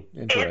true.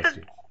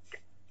 Interesting.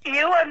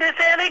 You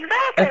understand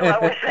exactly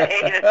what we're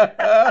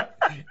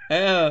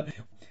saying.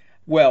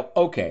 Well,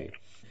 okay.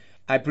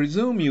 I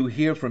presume you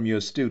hear from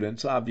your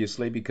students,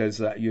 obviously,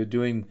 because you're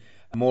doing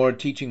more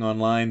teaching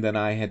online than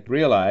I had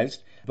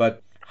realized.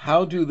 But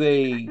how do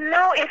they...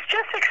 No, it's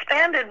just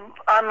expanded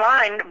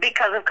online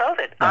because of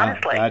COVID,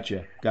 honestly.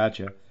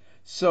 Gotcha.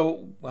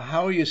 So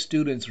how are your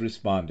students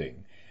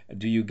responding?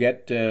 Do you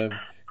get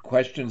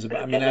questions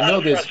about... I know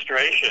there's...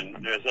 frustration.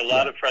 There's a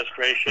lot of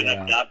frustration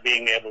of not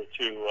being able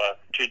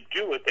to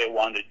do what they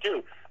want to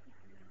do.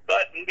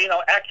 But,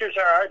 actors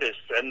are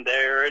artists, and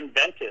they're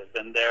inventive,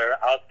 and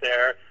they're out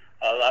there,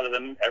 a lot of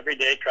them every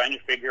day, trying to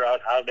figure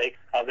out how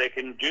they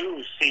can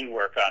do scene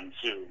work on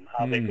Zoom,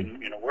 how they can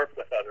work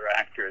with other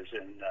actors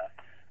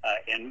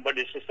in what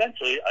is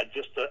essentially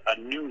just a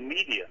new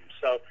medium.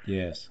 So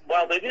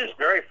while it is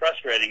very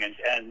frustrating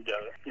and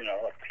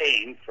a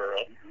pain for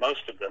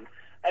most of them,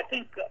 I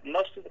think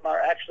most of them are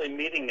actually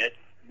meeting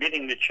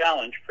the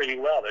challenge pretty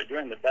well. They're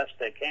doing the best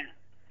they can.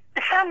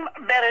 Some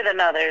better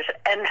than others,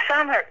 and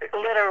some are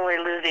literally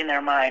losing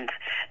their minds.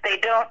 They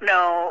don't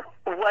know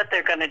what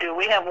they're going to do.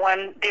 We have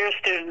one dear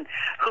student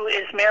who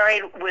is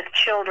married with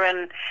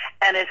children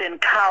and is in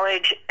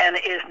college and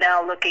is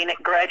now looking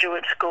at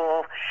graduate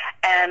school,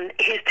 and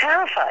he's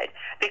terrified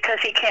because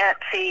he can't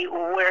see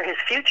where his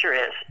future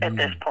is at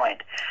this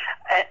point,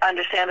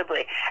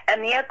 understandably.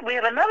 And yet we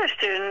have another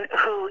student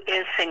who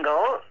is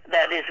single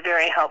that is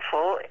very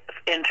helpful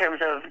in terms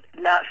of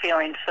not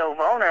feeling so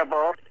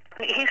vulnerable.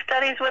 He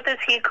studies with us.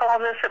 He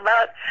calls us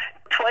about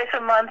twice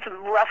a month,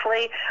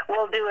 roughly.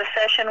 We'll do a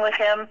session with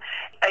him.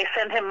 I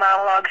send him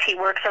monologues. He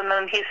works on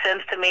them. He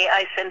sends to me.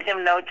 I send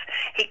him notes.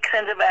 He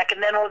sends it back,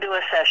 and then we'll do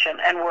a session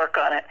and work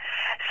on it.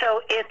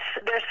 So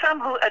there's some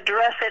who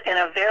address it in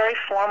a very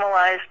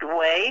formalized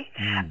way,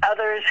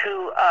 others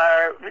who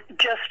are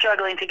just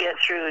struggling to get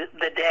through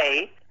the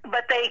day.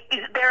 But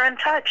they're in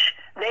touch.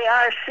 They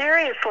are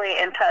seriously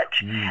in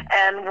touch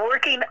and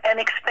working and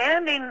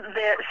expanding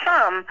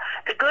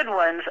the good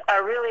ones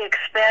are really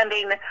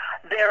expanding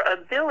their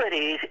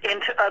abilities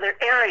into other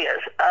areas.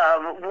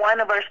 One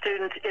of our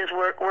students is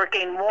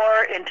working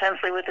more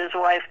intensely with his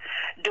wife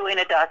doing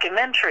a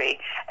documentary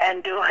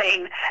and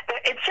doing,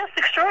 it's just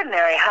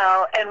extraordinary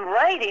how, and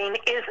writing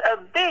is a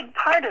big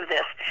part of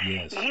this.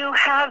 Yes. You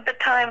have the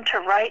time to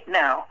write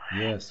now.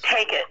 Yes.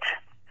 Take it.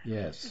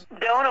 Yes.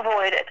 Don't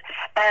avoid it.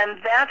 And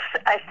that's,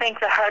 I think,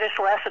 the hardest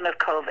lesson of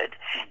COVID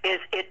is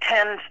it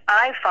tends,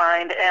 I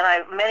find,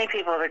 and many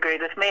people have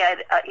agreed with me,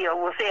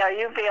 we'll see how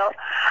you feel,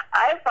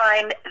 I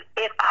find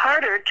it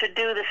harder to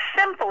do the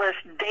simplest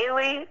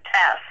daily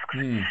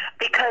tasks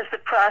because the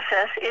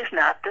process is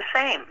not the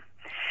same.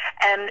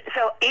 And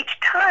so each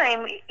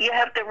time you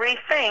have to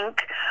rethink,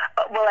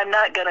 well, I'm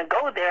not going to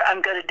go there.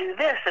 I'm going to do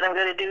this, and I'm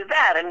going to do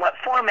that, and what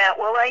format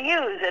will I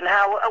use, and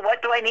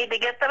what do I need to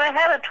get them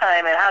ahead of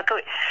time, and how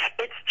can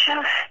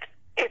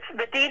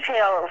the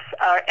details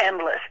are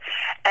endless.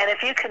 And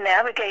if you can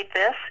navigate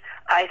this,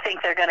 I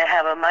think they're going to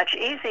have a much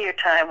easier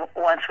time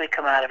once we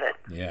come out of it.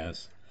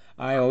 Yes.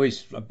 I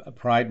always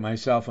pride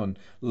myself on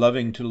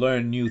loving to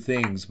learn new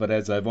things, but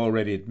as I've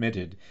already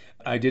admitted,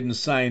 I didn't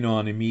sign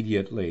on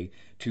immediately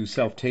to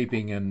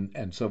self-taping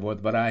and so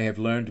forth, but I have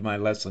learned my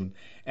lesson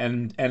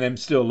and I'm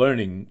still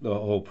learning the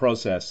whole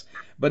process.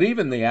 But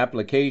even the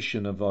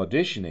application of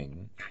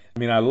auditioning, I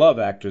mean, I love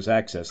Actors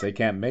Access. They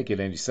can't make it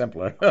any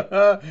simpler.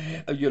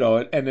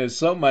 And there's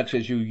so much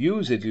as you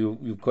use it,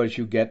 of course,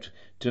 you get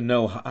to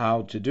know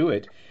how to do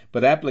it.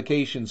 But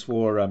applications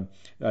for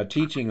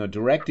teaching or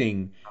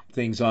directing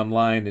things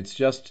online, it's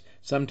just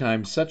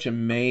sometimes such a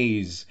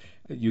maze.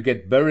 You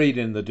get buried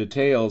in the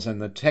details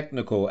and the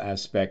technical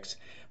aspects,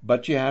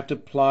 but you have to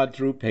plod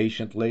through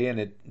patiently, and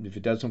if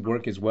it doesn't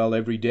work as well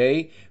every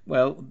day,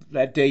 well,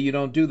 that day you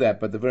don't do that,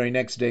 but the very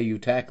next day you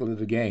tackle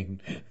it again.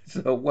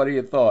 So what are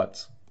your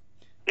thoughts?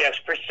 Yes,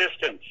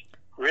 persistence.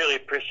 Really,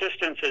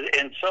 persistence is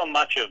in so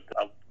much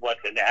of what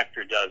an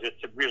actor does.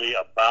 It's really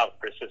about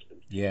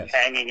persistence. Yes.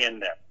 Hanging in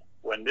there.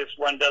 When this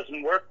one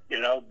doesn't work,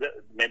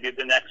 maybe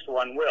the next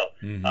one will.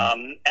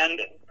 And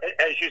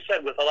as you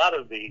said, with a lot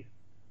of the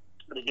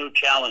new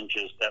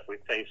challenges that we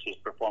face as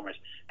performers,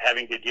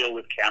 having to deal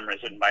with cameras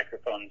and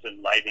microphones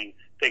and lighting,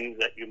 things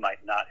that you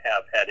might not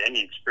have had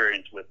any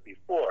experience with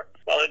before.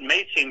 While it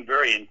may seem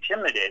very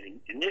intimidating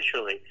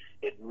initially,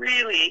 it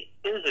really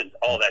isn't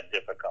all that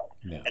difficult.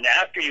 Yeah. And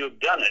after you've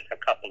done it a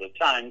couple of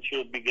times,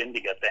 you'll begin to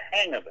get the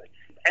hang of it.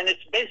 And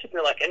it's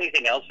basically like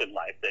anything else in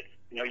life that,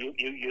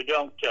 you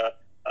don't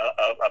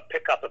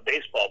pick up a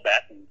baseball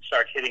bat and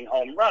start hitting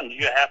home runs.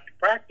 You have to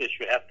practice.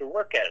 You have to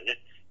work at it.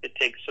 It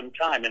takes some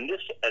time, and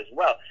this as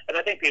well. And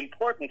I think the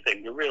important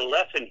thing, the real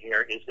lesson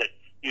here, is that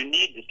you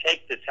need to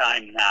take the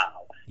time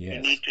now. Yes.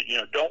 You need to,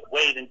 don't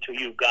wait until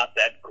you've got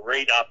that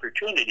great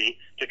opportunity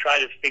to try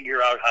to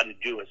figure out how to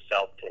do a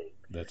self-tape.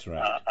 That's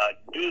right.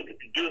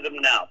 Do them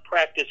now.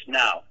 Practice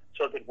now,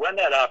 so that when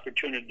that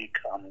opportunity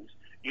comes,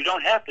 you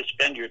don't have to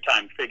spend your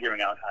time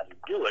figuring out how to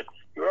do it.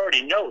 You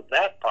already know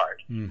that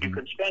part. Mm-hmm. You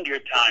can spend your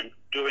time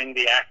doing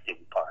the acting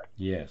part.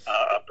 Yes.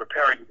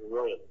 Preparing the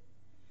role.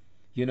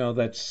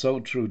 That's so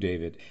true,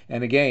 David.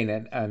 And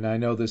again, and I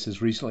know this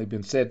has recently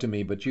been said to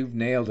me, but you've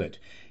nailed it.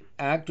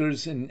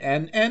 Actors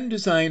and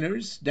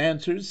designers,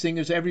 dancers,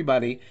 singers,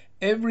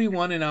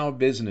 everyone in our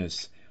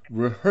business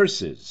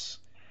rehearses.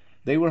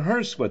 They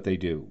rehearse what they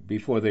do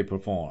before they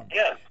perform.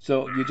 Yeah.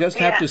 So you just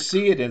have to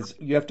see it as,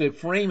 you have to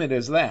frame it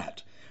as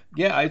that.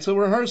 Yeah, it's a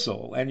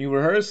rehearsal, and you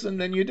rehearse and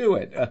then you do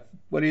it.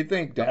 What do you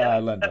think,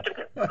 Linda?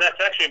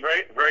 That's actually a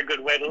very, very good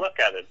way to look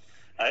at it.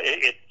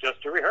 It's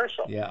just a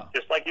rehearsal. Yeah.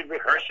 Just like you'd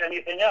rehearse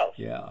anything else.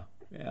 Yeah.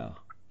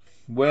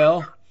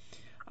 Well,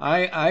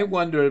 I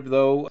wonder,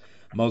 though,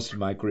 most of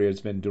my career has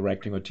been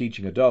directing or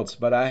teaching adults,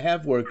 but I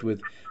have worked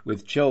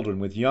with children,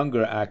 with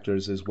younger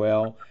actors as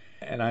well.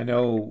 And I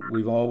know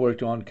we've all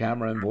worked on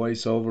camera and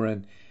voiceover,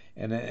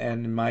 and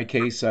in my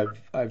case,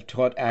 I've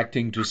taught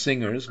acting to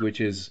singers, which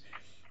is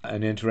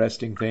an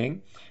interesting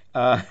thing.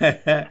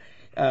 Indeed,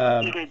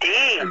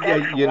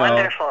 that's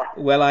wonderful.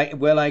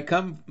 I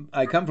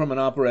come from an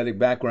operatic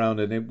background,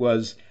 and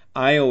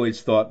I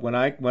always thought when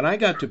I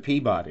got to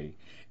Peabody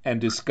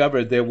and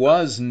discovered there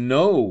was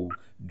no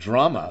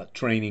drama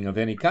training of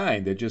any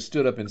kind, they just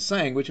stood up and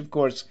sang, which of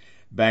course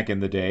back in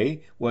the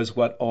day was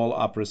what all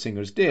opera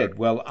singers did.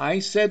 Well, I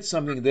said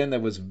something then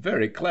that was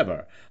very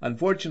clever.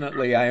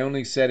 Unfortunately, I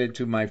only said it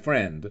to my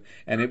friend,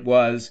 and it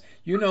was,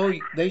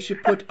 they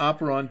should put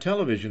opera on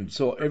television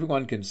so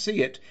everyone can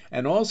see it,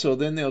 and also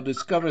then they'll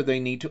discover they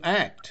need to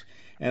act.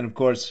 And of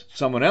course,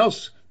 someone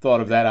else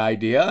thought of that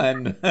idea,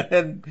 and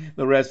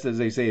the rest, as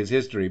they say, is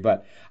history.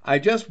 But I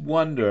just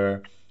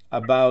wonder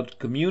about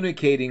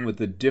communicating with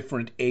the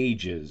different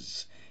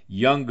ages,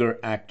 younger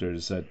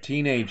actors,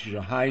 teenage,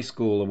 high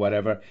school or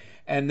whatever,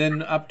 and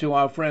then up to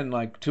our friend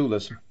like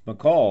Tulis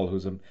McCall,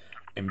 who's an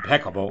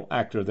impeccable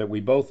actor that we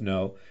both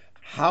know.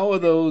 How are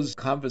those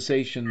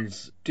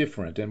conversations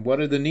different, and what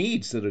are the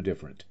needs that are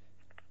different?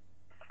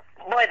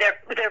 Boy,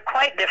 they're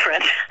quite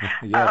different.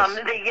 Yes.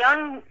 The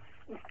young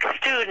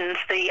students,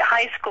 the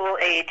high school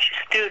age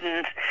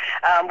students.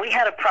 We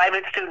had a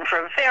private student for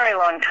a very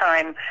long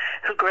time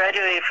who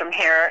graduated from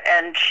here,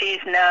 and she's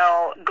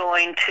now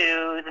going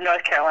to the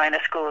North Carolina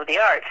School of the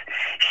Arts.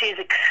 She's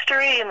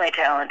extremely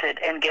talented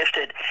and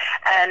gifted,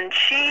 and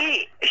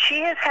she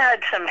has had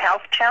some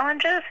health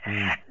challenges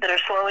that are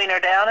slowing her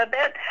down a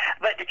bit,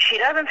 but she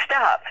doesn't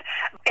stop,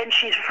 and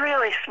she's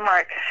really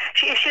smart.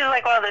 She's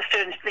like one of the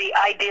students, the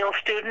ideal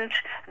student,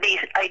 the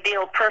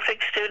ideal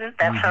perfect student.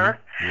 That's her.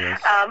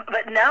 Yes.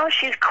 But now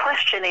she's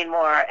questioning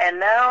more, and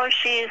now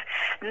she's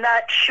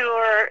not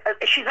sure,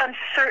 she's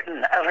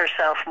uncertain of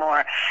herself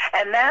more,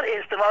 and that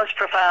is the most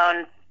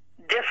profound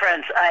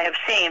difference I have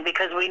seen,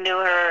 because we knew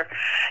her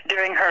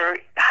during her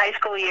high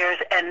school years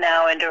and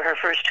now into her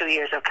first 2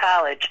 years of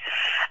college.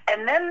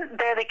 And then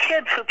there are the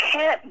kids who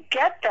can't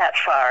get that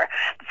far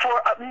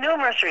for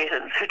numerous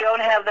reasons, who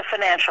don't have the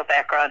financial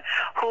background,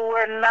 who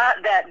were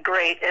not that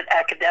great at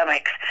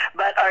academics,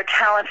 but are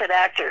talented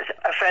actors.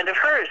 A friend of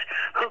hers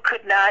who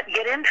could not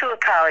get into a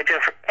college,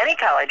 any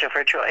college of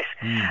her choice,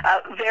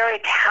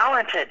 very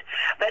talented,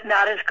 but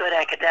not as good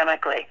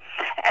academically.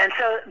 And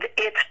so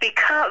it's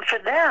become, for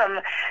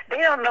them, they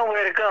don't know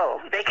where to go.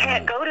 They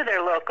can't go to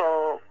their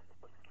local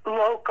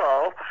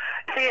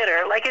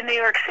theater. Like in New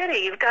York City,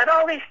 you've got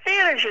all these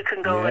theaters you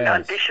can go and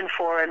audition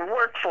for and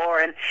work for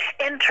and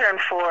intern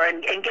for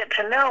and get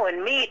to know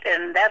and meet,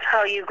 and that's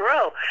how you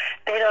grow.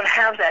 They don't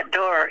have that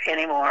door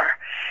anymore,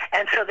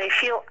 and so they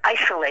feel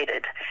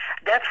isolated.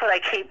 That's what I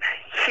keep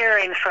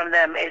hearing from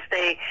them, is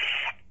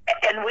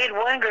and we had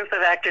one group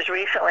of actors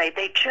recently,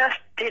 they just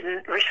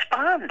didn't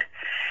respond.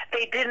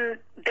 They didn't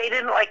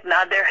like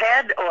nod their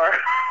head or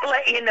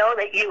let you know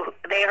that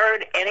they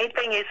heard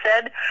anything you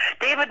said.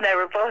 David and I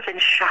were both in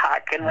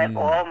shock and went,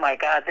 "Oh my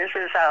God, this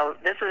is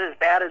as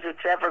bad as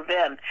it's ever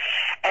been."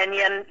 And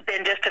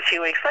then just a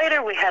few weeks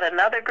later, we had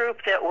another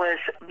group that was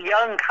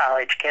young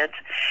college kids,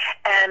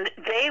 and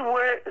they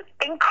were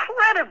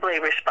incredibly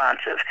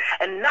responsive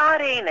and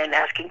nodding and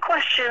asking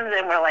questions,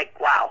 and we're like,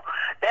 "Wow,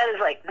 that is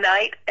like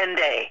night and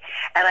day."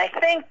 And I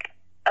think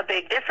a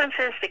big difference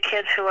is the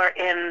kids who are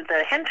in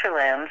the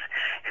hinterlands,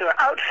 who are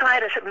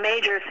outside a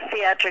major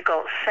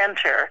theatrical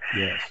center,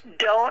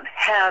 don't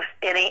have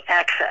any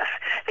access.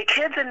 The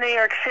kids in New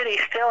York City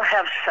still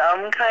have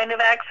some kind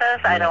of access.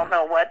 I don't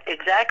know what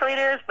exactly it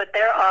is, but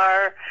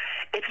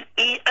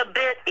it's a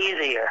bit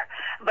easier.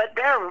 But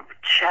they're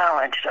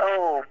challenged.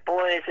 Oh,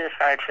 boy, is this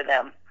hard for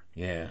them.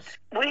 Yes.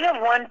 We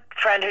have one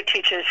friend who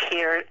teaches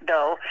here,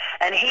 though,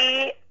 and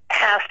he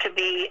has to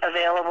be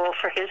available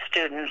for his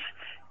students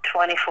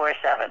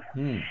 24/7.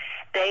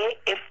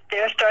 If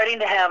they're starting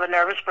to have a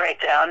nervous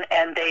breakdown,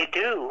 and they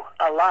do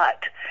a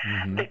lot,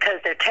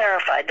 because they're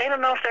terrified. They don't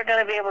know if they're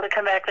going to be able to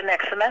come back the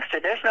next semester.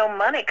 There's no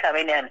money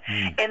coming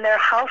in their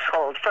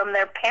household from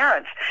their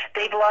parents.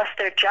 They've lost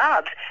their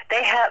jobs.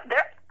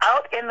 They're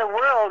out in the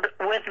world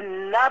with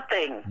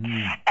nothing,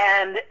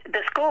 and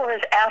the school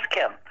has asked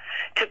him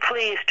to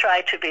please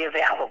try to be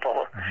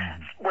available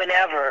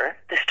whenever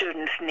the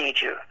students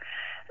need you,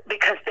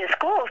 because the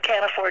schools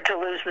can't afford to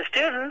lose the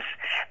students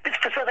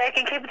so they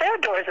can keep their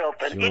doors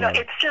open. Sure.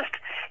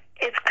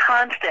 It's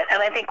constant,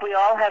 and I think we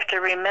all have to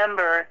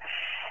remember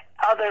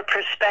other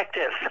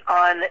perspectives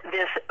on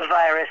this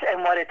virus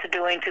and what it's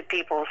doing to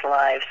people's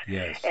lives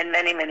in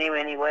many, many,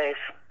 many ways.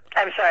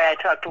 I'm sorry, I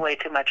talked way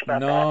too much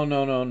about that.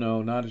 No,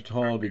 not at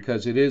all,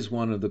 because it is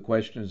one of the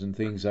questions and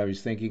things I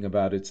was thinking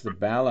about. It's the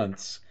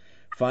balance,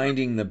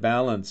 finding the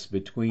balance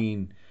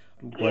between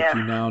what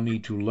you now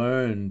need to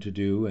learn to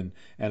do, and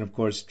of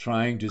course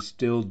trying to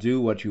still do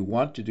what you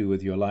want to do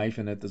with your life,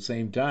 and at the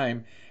same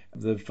time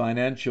the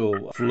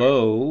financial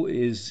flow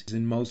is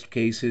in most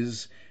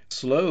cases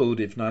slowed,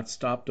 if not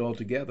stopped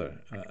altogether.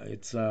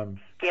 It's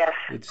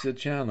a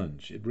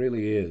challenge. It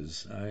really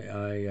is.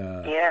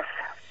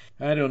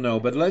 I don't know,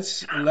 but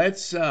let's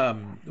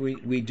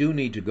we do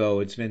need to go.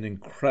 It's been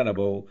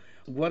incredible.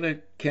 What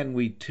can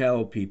we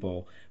tell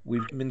people?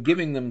 We've been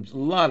giving them a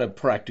lot of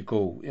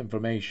practical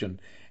information,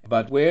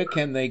 but where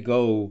can they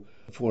go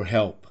for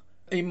help?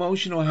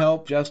 Emotional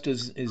help, just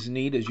as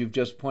neat as you've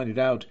just pointed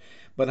out,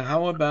 but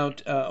how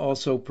about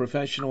also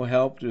professional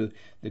help to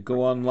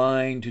go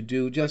online, to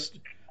do just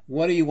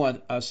what do you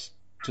want us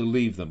to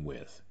leave them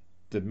with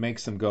that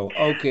makes them go,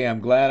 okay, I'm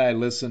glad I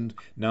listened,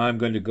 now I'm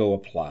going to go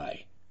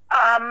apply?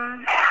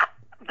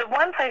 The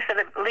one place that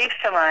it leaps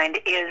to mind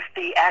is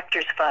the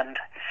Actors Fund.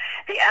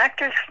 The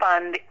Actors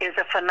Fund is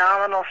a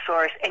phenomenal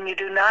source, and you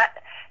do not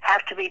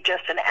have to be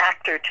just an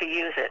actor to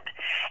use it.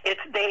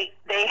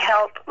 They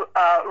help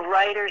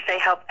writers, they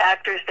help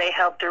actors, they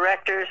help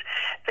directors.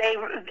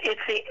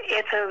 It's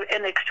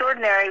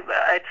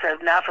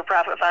a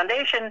not-for-profit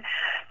foundation,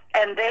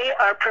 and they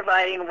are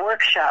providing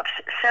workshops,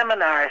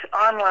 seminars,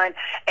 online,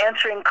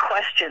 answering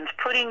questions,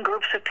 putting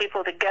groups of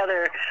people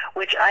together,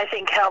 which I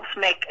think helps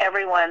make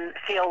everyone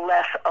feel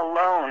less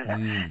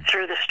alone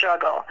through the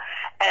struggle.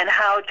 And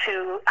how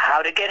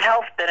to get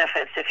health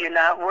benefits if you're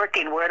not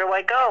working. Where do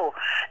I go?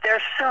 There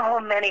are so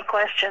many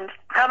questions.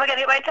 How am I going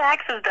to get my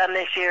taxes done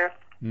this year?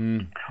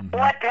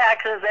 What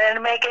taxes? They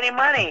didn't make any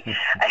money.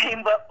 I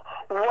mean, but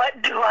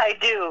what do I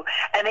do?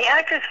 And the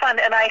Actors Fund,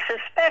 and I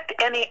suspect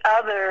any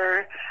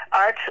other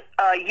arts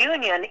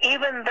union,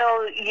 even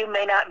though you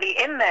may not be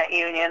in that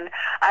union,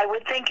 I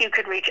would think you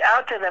could reach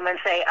out to them and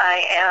say,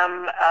 I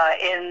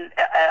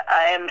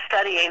am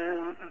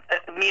studying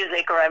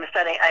music, or I'm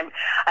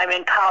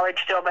in college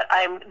still, but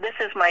this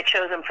is my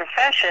chosen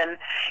profession.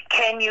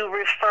 Can you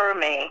refer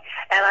me?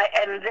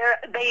 And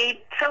they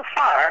so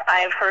far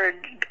I've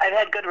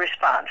had good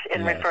response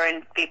in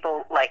referring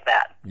people like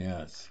that.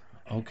 Yes.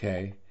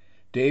 Okay.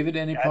 David,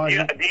 any The part?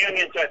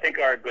 unions, I think,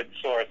 are a good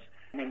source.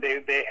 I mean,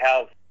 they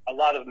have a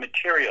lot of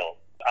material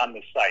on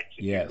the sites.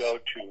 If you go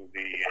to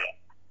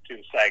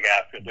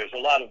SAG-AFTRA, there's a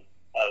lot of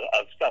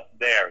stuff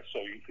there, so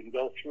you can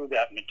go through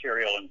that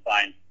material and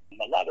find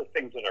a lot of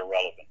things that are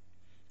relevant.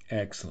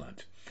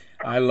 Excellent.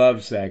 I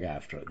love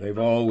SAG-AFTRA. They've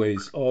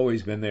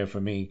always been there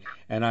for me,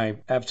 and I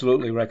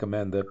absolutely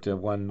recommend that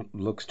one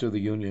looks to the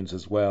unions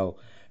as well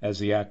as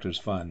the Actors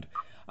Fund.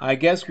 I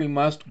guess we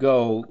must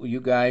go. You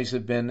guys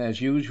have been,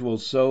 as usual,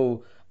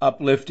 so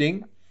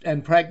uplifting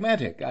and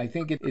pragmatic. I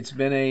think it's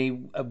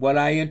been what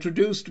I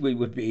introduced we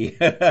would be.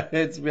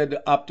 It's been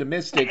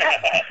optimistic,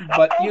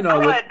 but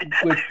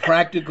with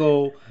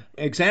practical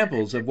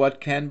examples of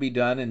what can be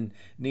done and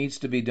needs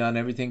to be done,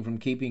 everything from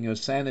keeping your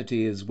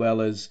sanity as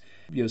well as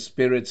your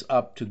spirits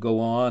up to go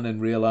on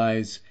and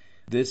realize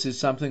this is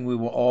something we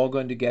were all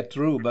going to get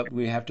through, but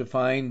we have to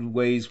find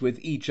ways with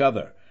each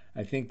other.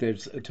 I think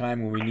there's a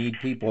time when we need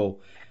people.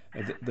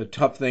 The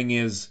tough thing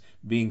is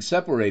being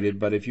separated,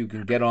 but if you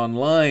can get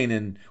online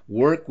and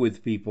work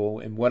with people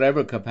in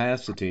whatever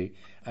capacity,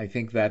 I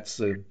think that's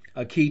a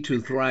key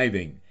to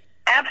thriving.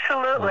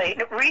 Absolutely.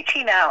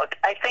 Reaching out,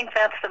 I think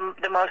that's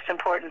the most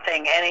important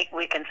thing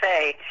we can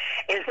say,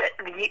 is that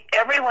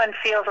everyone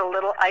feels a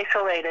little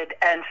isolated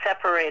and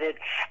separated,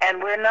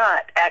 and we're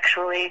not,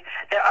 actually.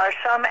 There are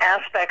some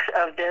aspects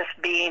of this,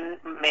 being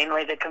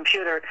mainly the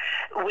computer.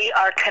 We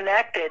are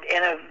connected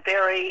in a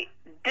very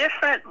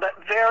different but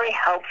very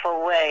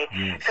helpful way.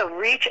 Yes. So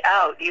reach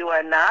out. You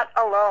are not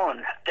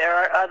alone. There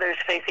are others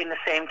facing the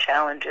same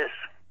challenges.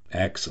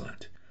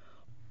 Excellent.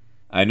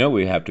 I know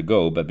we have to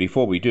go, but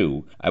before we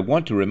do, I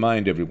want to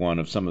remind everyone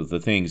of some of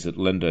the things that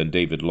Linda and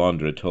David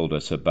Laundra told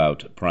us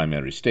about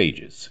primary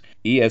stages.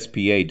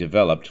 ESPA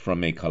developed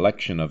from a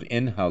collection of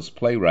in-house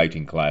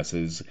playwriting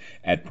classes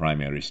at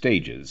primary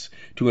stages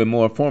to a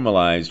more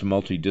formalized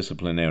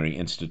multidisciplinary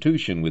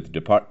institution with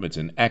departments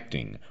in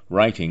acting,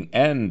 writing,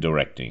 and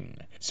directing.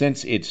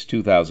 Since its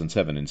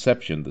 2007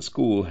 inception, the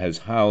school has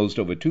housed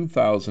over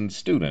 2,000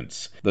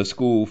 students. The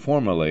school,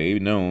 formerly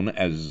known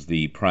as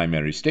the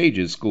Primary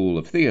Stages School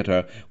of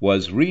Theater,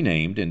 was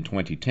renamed in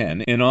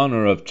 2010 in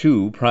honor of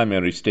two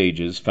Primary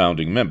Stages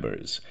founding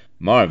members,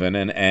 Marvin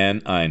and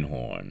Ann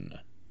Einhorn.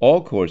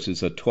 All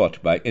courses are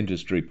taught by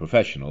industry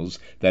professionals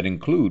that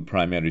include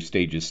Primary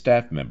Stages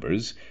staff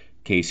members,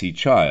 Casey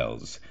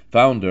Childs,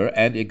 founder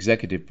and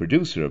executive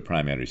producer of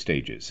Primary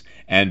Stages,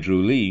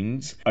 Andrew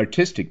Leans,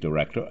 artistic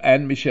director,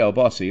 and Michelle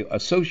Bossi,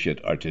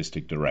 associate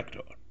artistic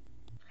director.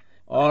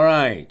 All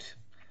right.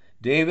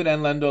 David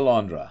and Linda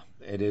Laundra,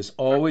 it is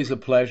always a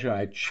pleasure.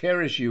 I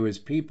cherish you as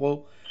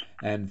people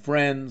and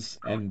friends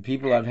and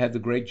people I've had the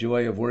great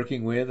joy of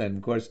working with and,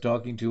 of course,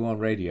 talking to on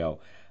radio.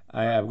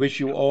 I wish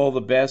you all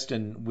the best,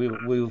 and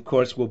we of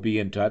course, will be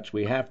in touch.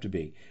 We have to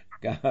be.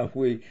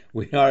 We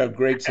are a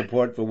great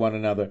support for one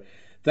another.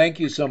 Thank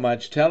you so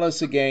much. Tell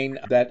us again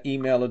that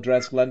email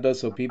address, Linda,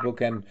 so people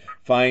can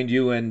find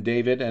you and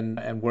David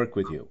and work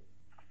with you.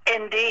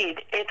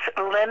 Indeed. It's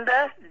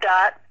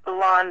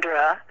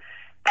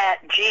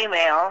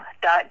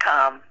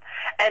linda.laundra@gmail.com.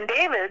 And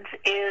David's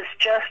is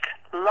just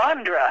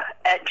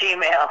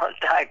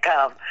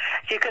laundra@gmail.com.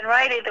 You can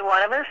write either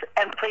one of us,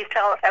 and please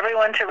tell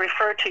everyone to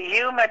refer to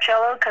you,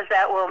 Marcello, because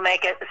that will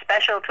make it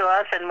special to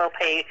us, and we'll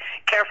pay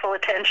careful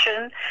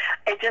attention.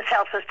 It just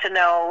helps us to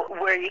know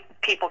where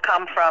people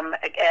come from,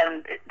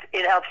 and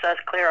it helps us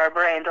clear our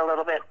brains a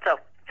little bit. So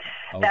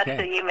that's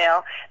the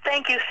email.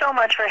 Thank you so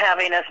much for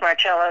having us,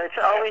 Marcello. It's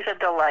always a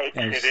delight.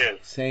 And it is.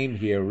 Same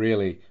here,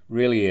 really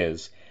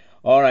is.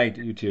 All right,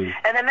 you two.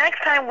 And the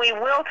next time we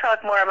will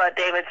talk more about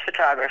David's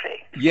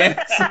photography.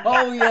 Yes.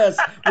 Oh, yes.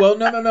 Well,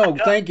 no.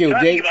 Thank you,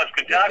 Talking David. about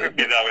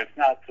photography, though, it's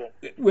not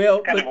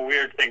kind of a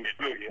weird thing to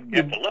do. You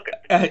have to look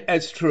at it.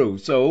 That's true.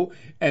 So,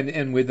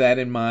 and with that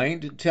in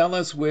mind, tell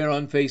us where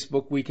on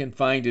Facebook we can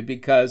find it,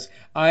 because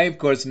I, of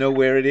course, know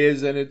where it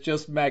is, and it's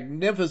just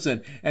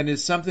magnificent, and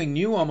it's something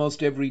new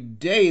almost every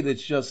day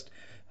that's just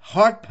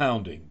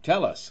heart-pounding.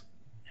 Tell us.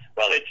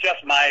 Well, it's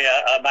just my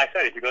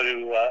site. If you go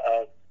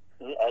to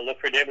look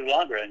for David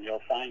Laundra, and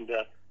you'll find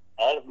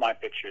all of my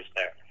pictures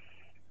there.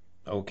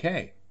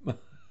 Okay.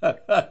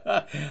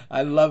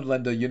 I love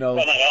Linda. Well,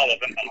 not all of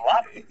them, but a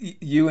lot.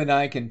 You and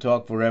I can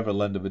talk forever,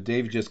 Linda, but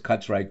Dave just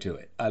cuts right to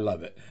it. I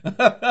love it.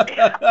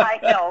 I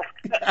know.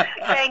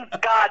 Thank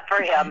God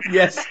for him.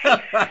 Yes.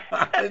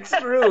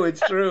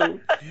 It's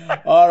true.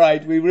 All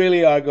right. We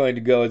really are going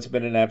to go. It's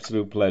been an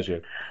absolute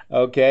pleasure.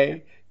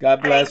 Okay.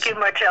 God bless. Thank you,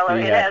 Marcello.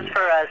 It has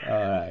for us.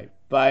 All right.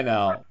 Bye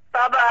now.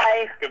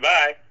 Bye-bye.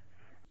 Goodbye.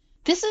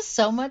 This is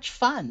so much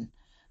fun.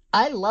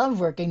 I love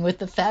working with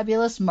the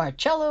fabulous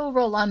Marcello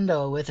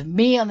Rollando, with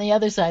me on the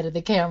other side of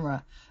the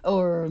camera,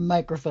 or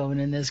microphone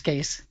in this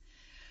case.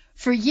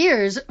 For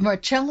years,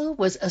 Marcello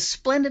was a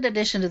splendid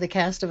addition to the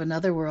cast of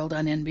Another World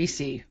on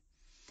NBC.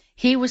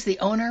 He was the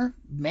owner,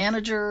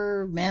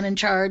 manager, man in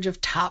charge of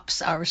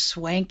Tops, our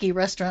swanky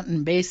restaurant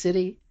in Bay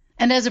City.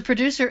 And as a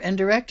producer and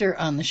director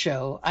on the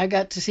show, I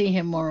got to see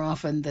him more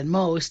often than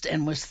most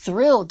and was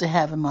thrilled to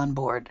have him on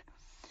board.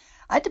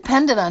 I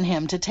depended on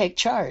him to take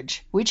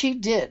charge, which he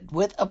did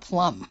with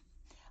aplomb.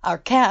 Our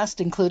cast,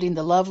 including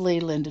the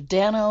lovely Linda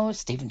Dano,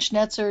 Stephen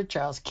Schnetzer,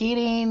 Charles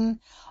Keating,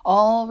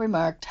 all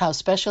remarked how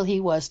special he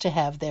was to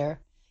have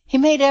there. He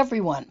made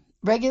everyone,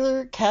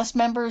 regular cast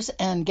members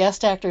and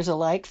guest actors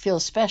alike, feel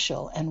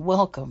special and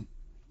welcome.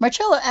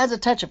 Marcello adds a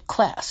touch of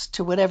class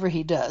to whatever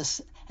he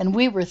does, and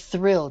we were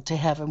thrilled to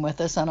have him with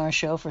us on our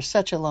show for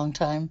such a long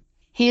time.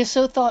 He is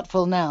so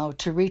thoughtful now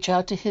to reach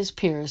out to his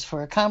peers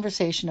for a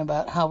conversation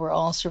about how we're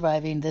all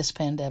surviving this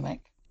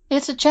pandemic.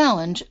 It's a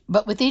challenge,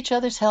 but with each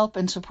other's help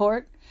and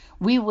support,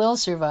 we will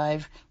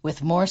survive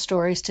with more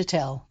stories to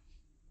tell.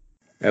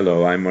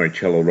 Hello, I'm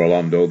Marcello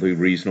Rollando, the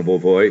Reasonable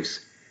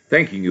Voice,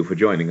 thanking you for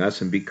joining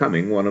us and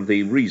becoming one of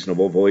the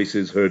reasonable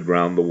voices heard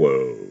round the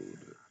world.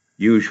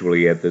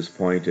 Usually at this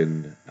point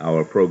in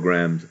our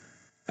programs,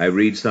 I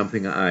read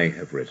something I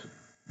have written.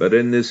 But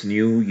in this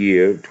new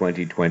year,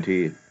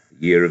 2020,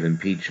 year of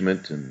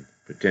impeachment and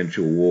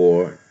potential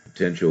war,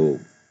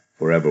 potential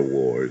forever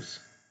wars,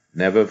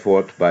 never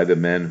fought by the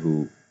men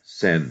who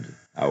send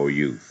our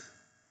youth.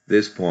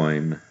 This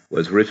poem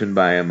was written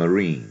by a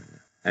Marine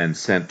and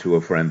sent to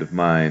a friend of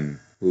mine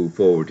who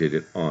forwarded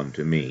it on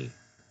to me.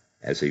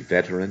 As a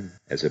veteran,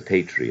 as a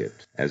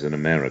patriot, as an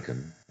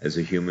American, as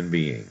a human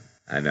being,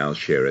 I now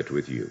share it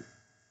with you.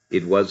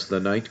 It was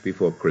the night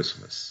before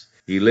Christmas.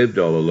 He lived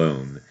all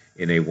alone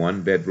in a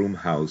one-bedroom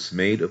house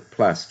made of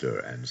plaster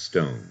and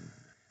stone.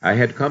 I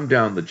had come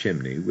down the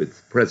chimney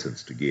with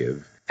presents to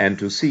give, and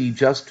to see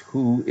just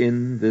who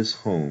in this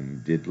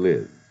home did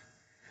live.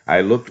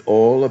 I looked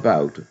all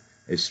about.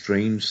 A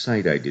strange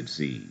sight I did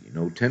see,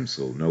 no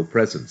tinsel, no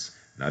presents,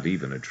 not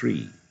even a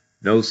tree.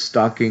 No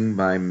stocking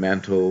by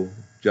mantle,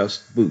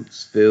 just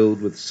boots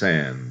filled with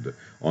sand.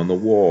 On the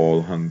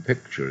wall hung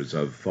pictures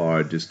of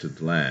far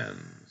distant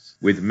lands.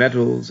 With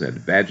medals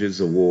and badges,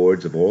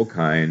 awards of all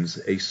kinds,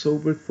 a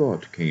sober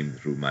thought came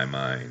through my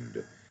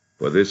mind.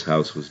 For this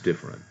house was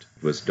different.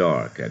 It was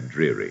dark and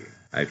dreary.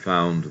 I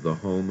found the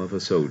home of a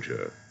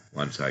soldier,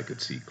 once I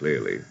could see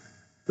clearly.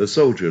 The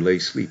soldier lay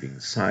sleeping,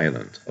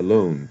 silent,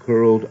 alone,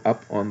 curled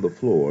up on the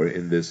floor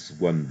in this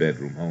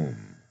one-bedroom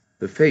home.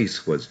 The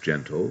face was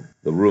gentle,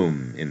 the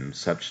room in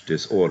such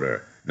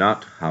disorder,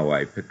 not how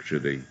I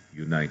pictured a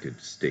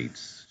United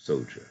States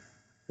soldier.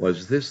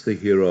 Was this the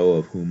hero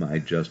of whom I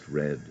just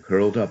read,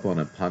 curled up on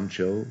a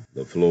poncho,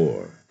 the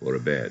floor for a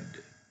bed?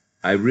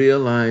 I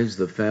realized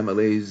the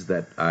families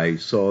that I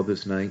saw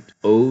this night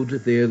owed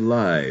their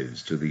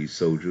lives to these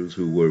soldiers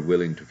who were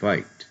willing to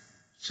fight.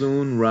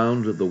 Soon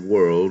round the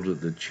world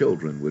the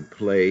children would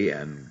play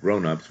and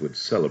grown-ups would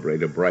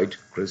celebrate a bright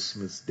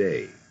Christmas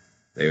day.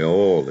 They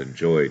all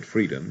enjoyed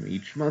freedom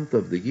each month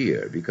of the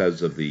year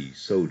because of the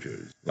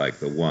soldiers like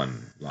the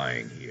one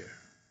lying here.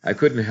 I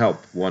couldn't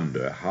help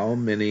wonder how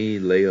many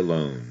lay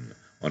alone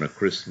on a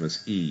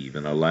Christmas Eve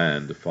in a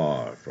land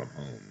far from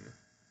home.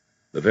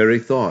 The very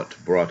thought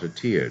brought a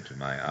tear to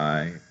my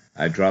eye.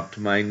 I dropped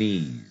my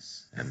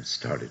knees and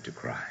started to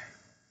cry.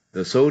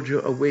 The soldier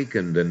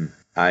awakened and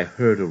I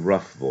heard a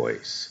rough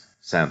voice.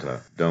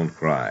 Santa, don't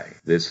cry.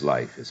 This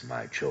life is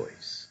my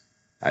choice.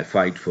 I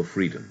fight for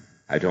freedom.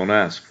 I don't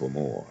ask for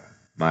more.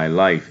 My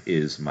life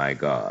is my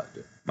God,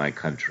 my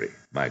country,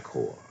 my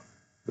core.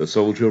 The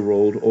soldier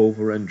rolled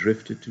over and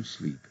drifted to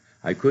sleep.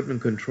 I couldn't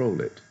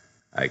control it.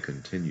 I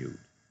continued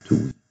to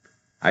weep.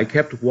 I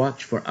kept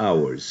watch for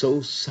hours,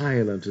 so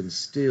silent and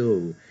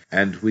still,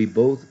 and we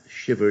both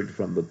shivered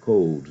from the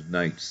cold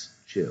night's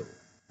chill.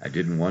 I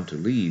didn't want to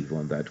leave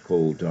on that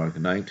cold, dark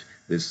night,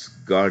 this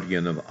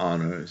guardian of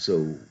honor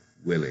so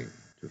willing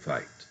to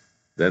fight.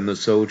 Then the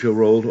soldier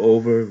rolled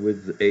over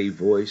with a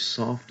voice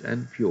soft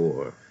and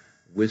pure,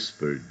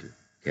 whispered,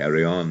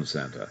 "Carry on,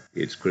 Santa.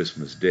 It's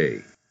Christmas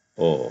Day.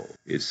 All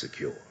is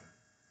secure."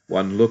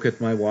 One look at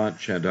my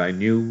watch, and I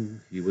knew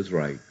he was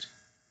right.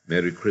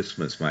 Merry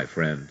Christmas, my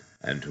friend,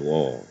 and to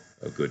all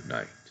a good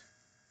night.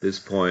 This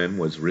poem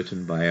was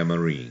written by a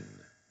Marine.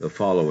 The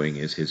following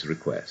is his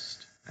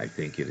request. I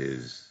think it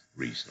is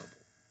reasonable.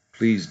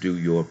 Please do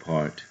your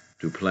part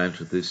to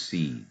plant this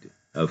seed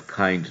of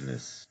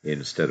kindness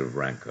instead of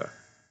rancor,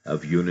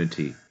 of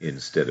unity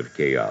instead of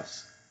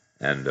chaos,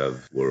 and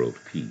of world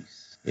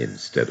peace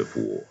instead of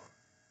war.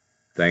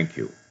 Thank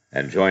you,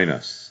 and join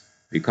us.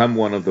 Become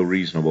one of the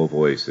reasonable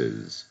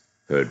voices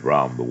heard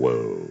round the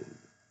world.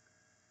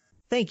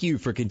 Thank you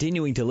for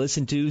continuing to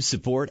listen to,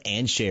 support,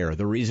 and share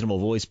the Reasonable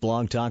Voice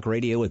Blog Talk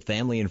Radio with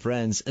family and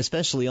friends,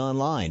 especially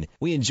online.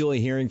 We enjoy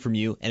hearing from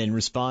you, and in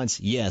response,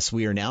 yes,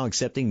 we are now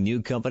accepting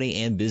new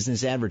company and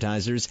business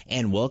advertisers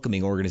and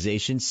welcoming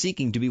organizations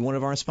seeking to be one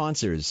of our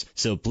sponsors.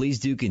 So please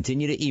do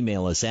continue to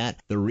email us at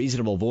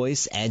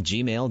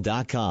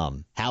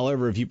thereasonablevoice@gmail.com.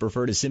 However, if you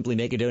prefer to simply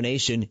make a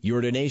donation,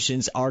 your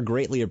donations are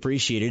greatly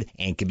appreciated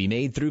and can be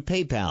made through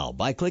PayPal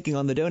by clicking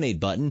on the donate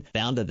button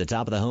found at the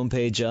top of the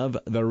homepage of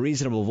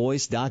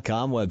thereasonablevoice.com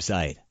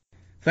website.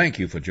 Thank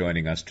you for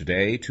joining us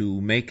today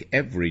to make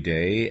every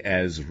day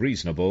as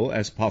reasonable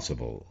as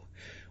possible.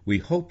 We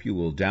hope you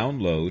will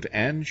download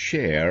and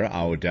share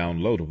our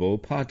downloadable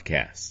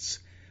podcasts.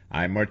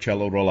 I'm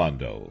Marcello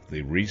Rollando,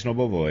 the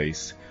Reasonable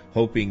Voice,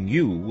 hoping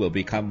you will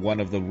become one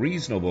of the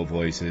reasonable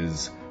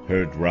voices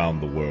heard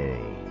round the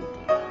world.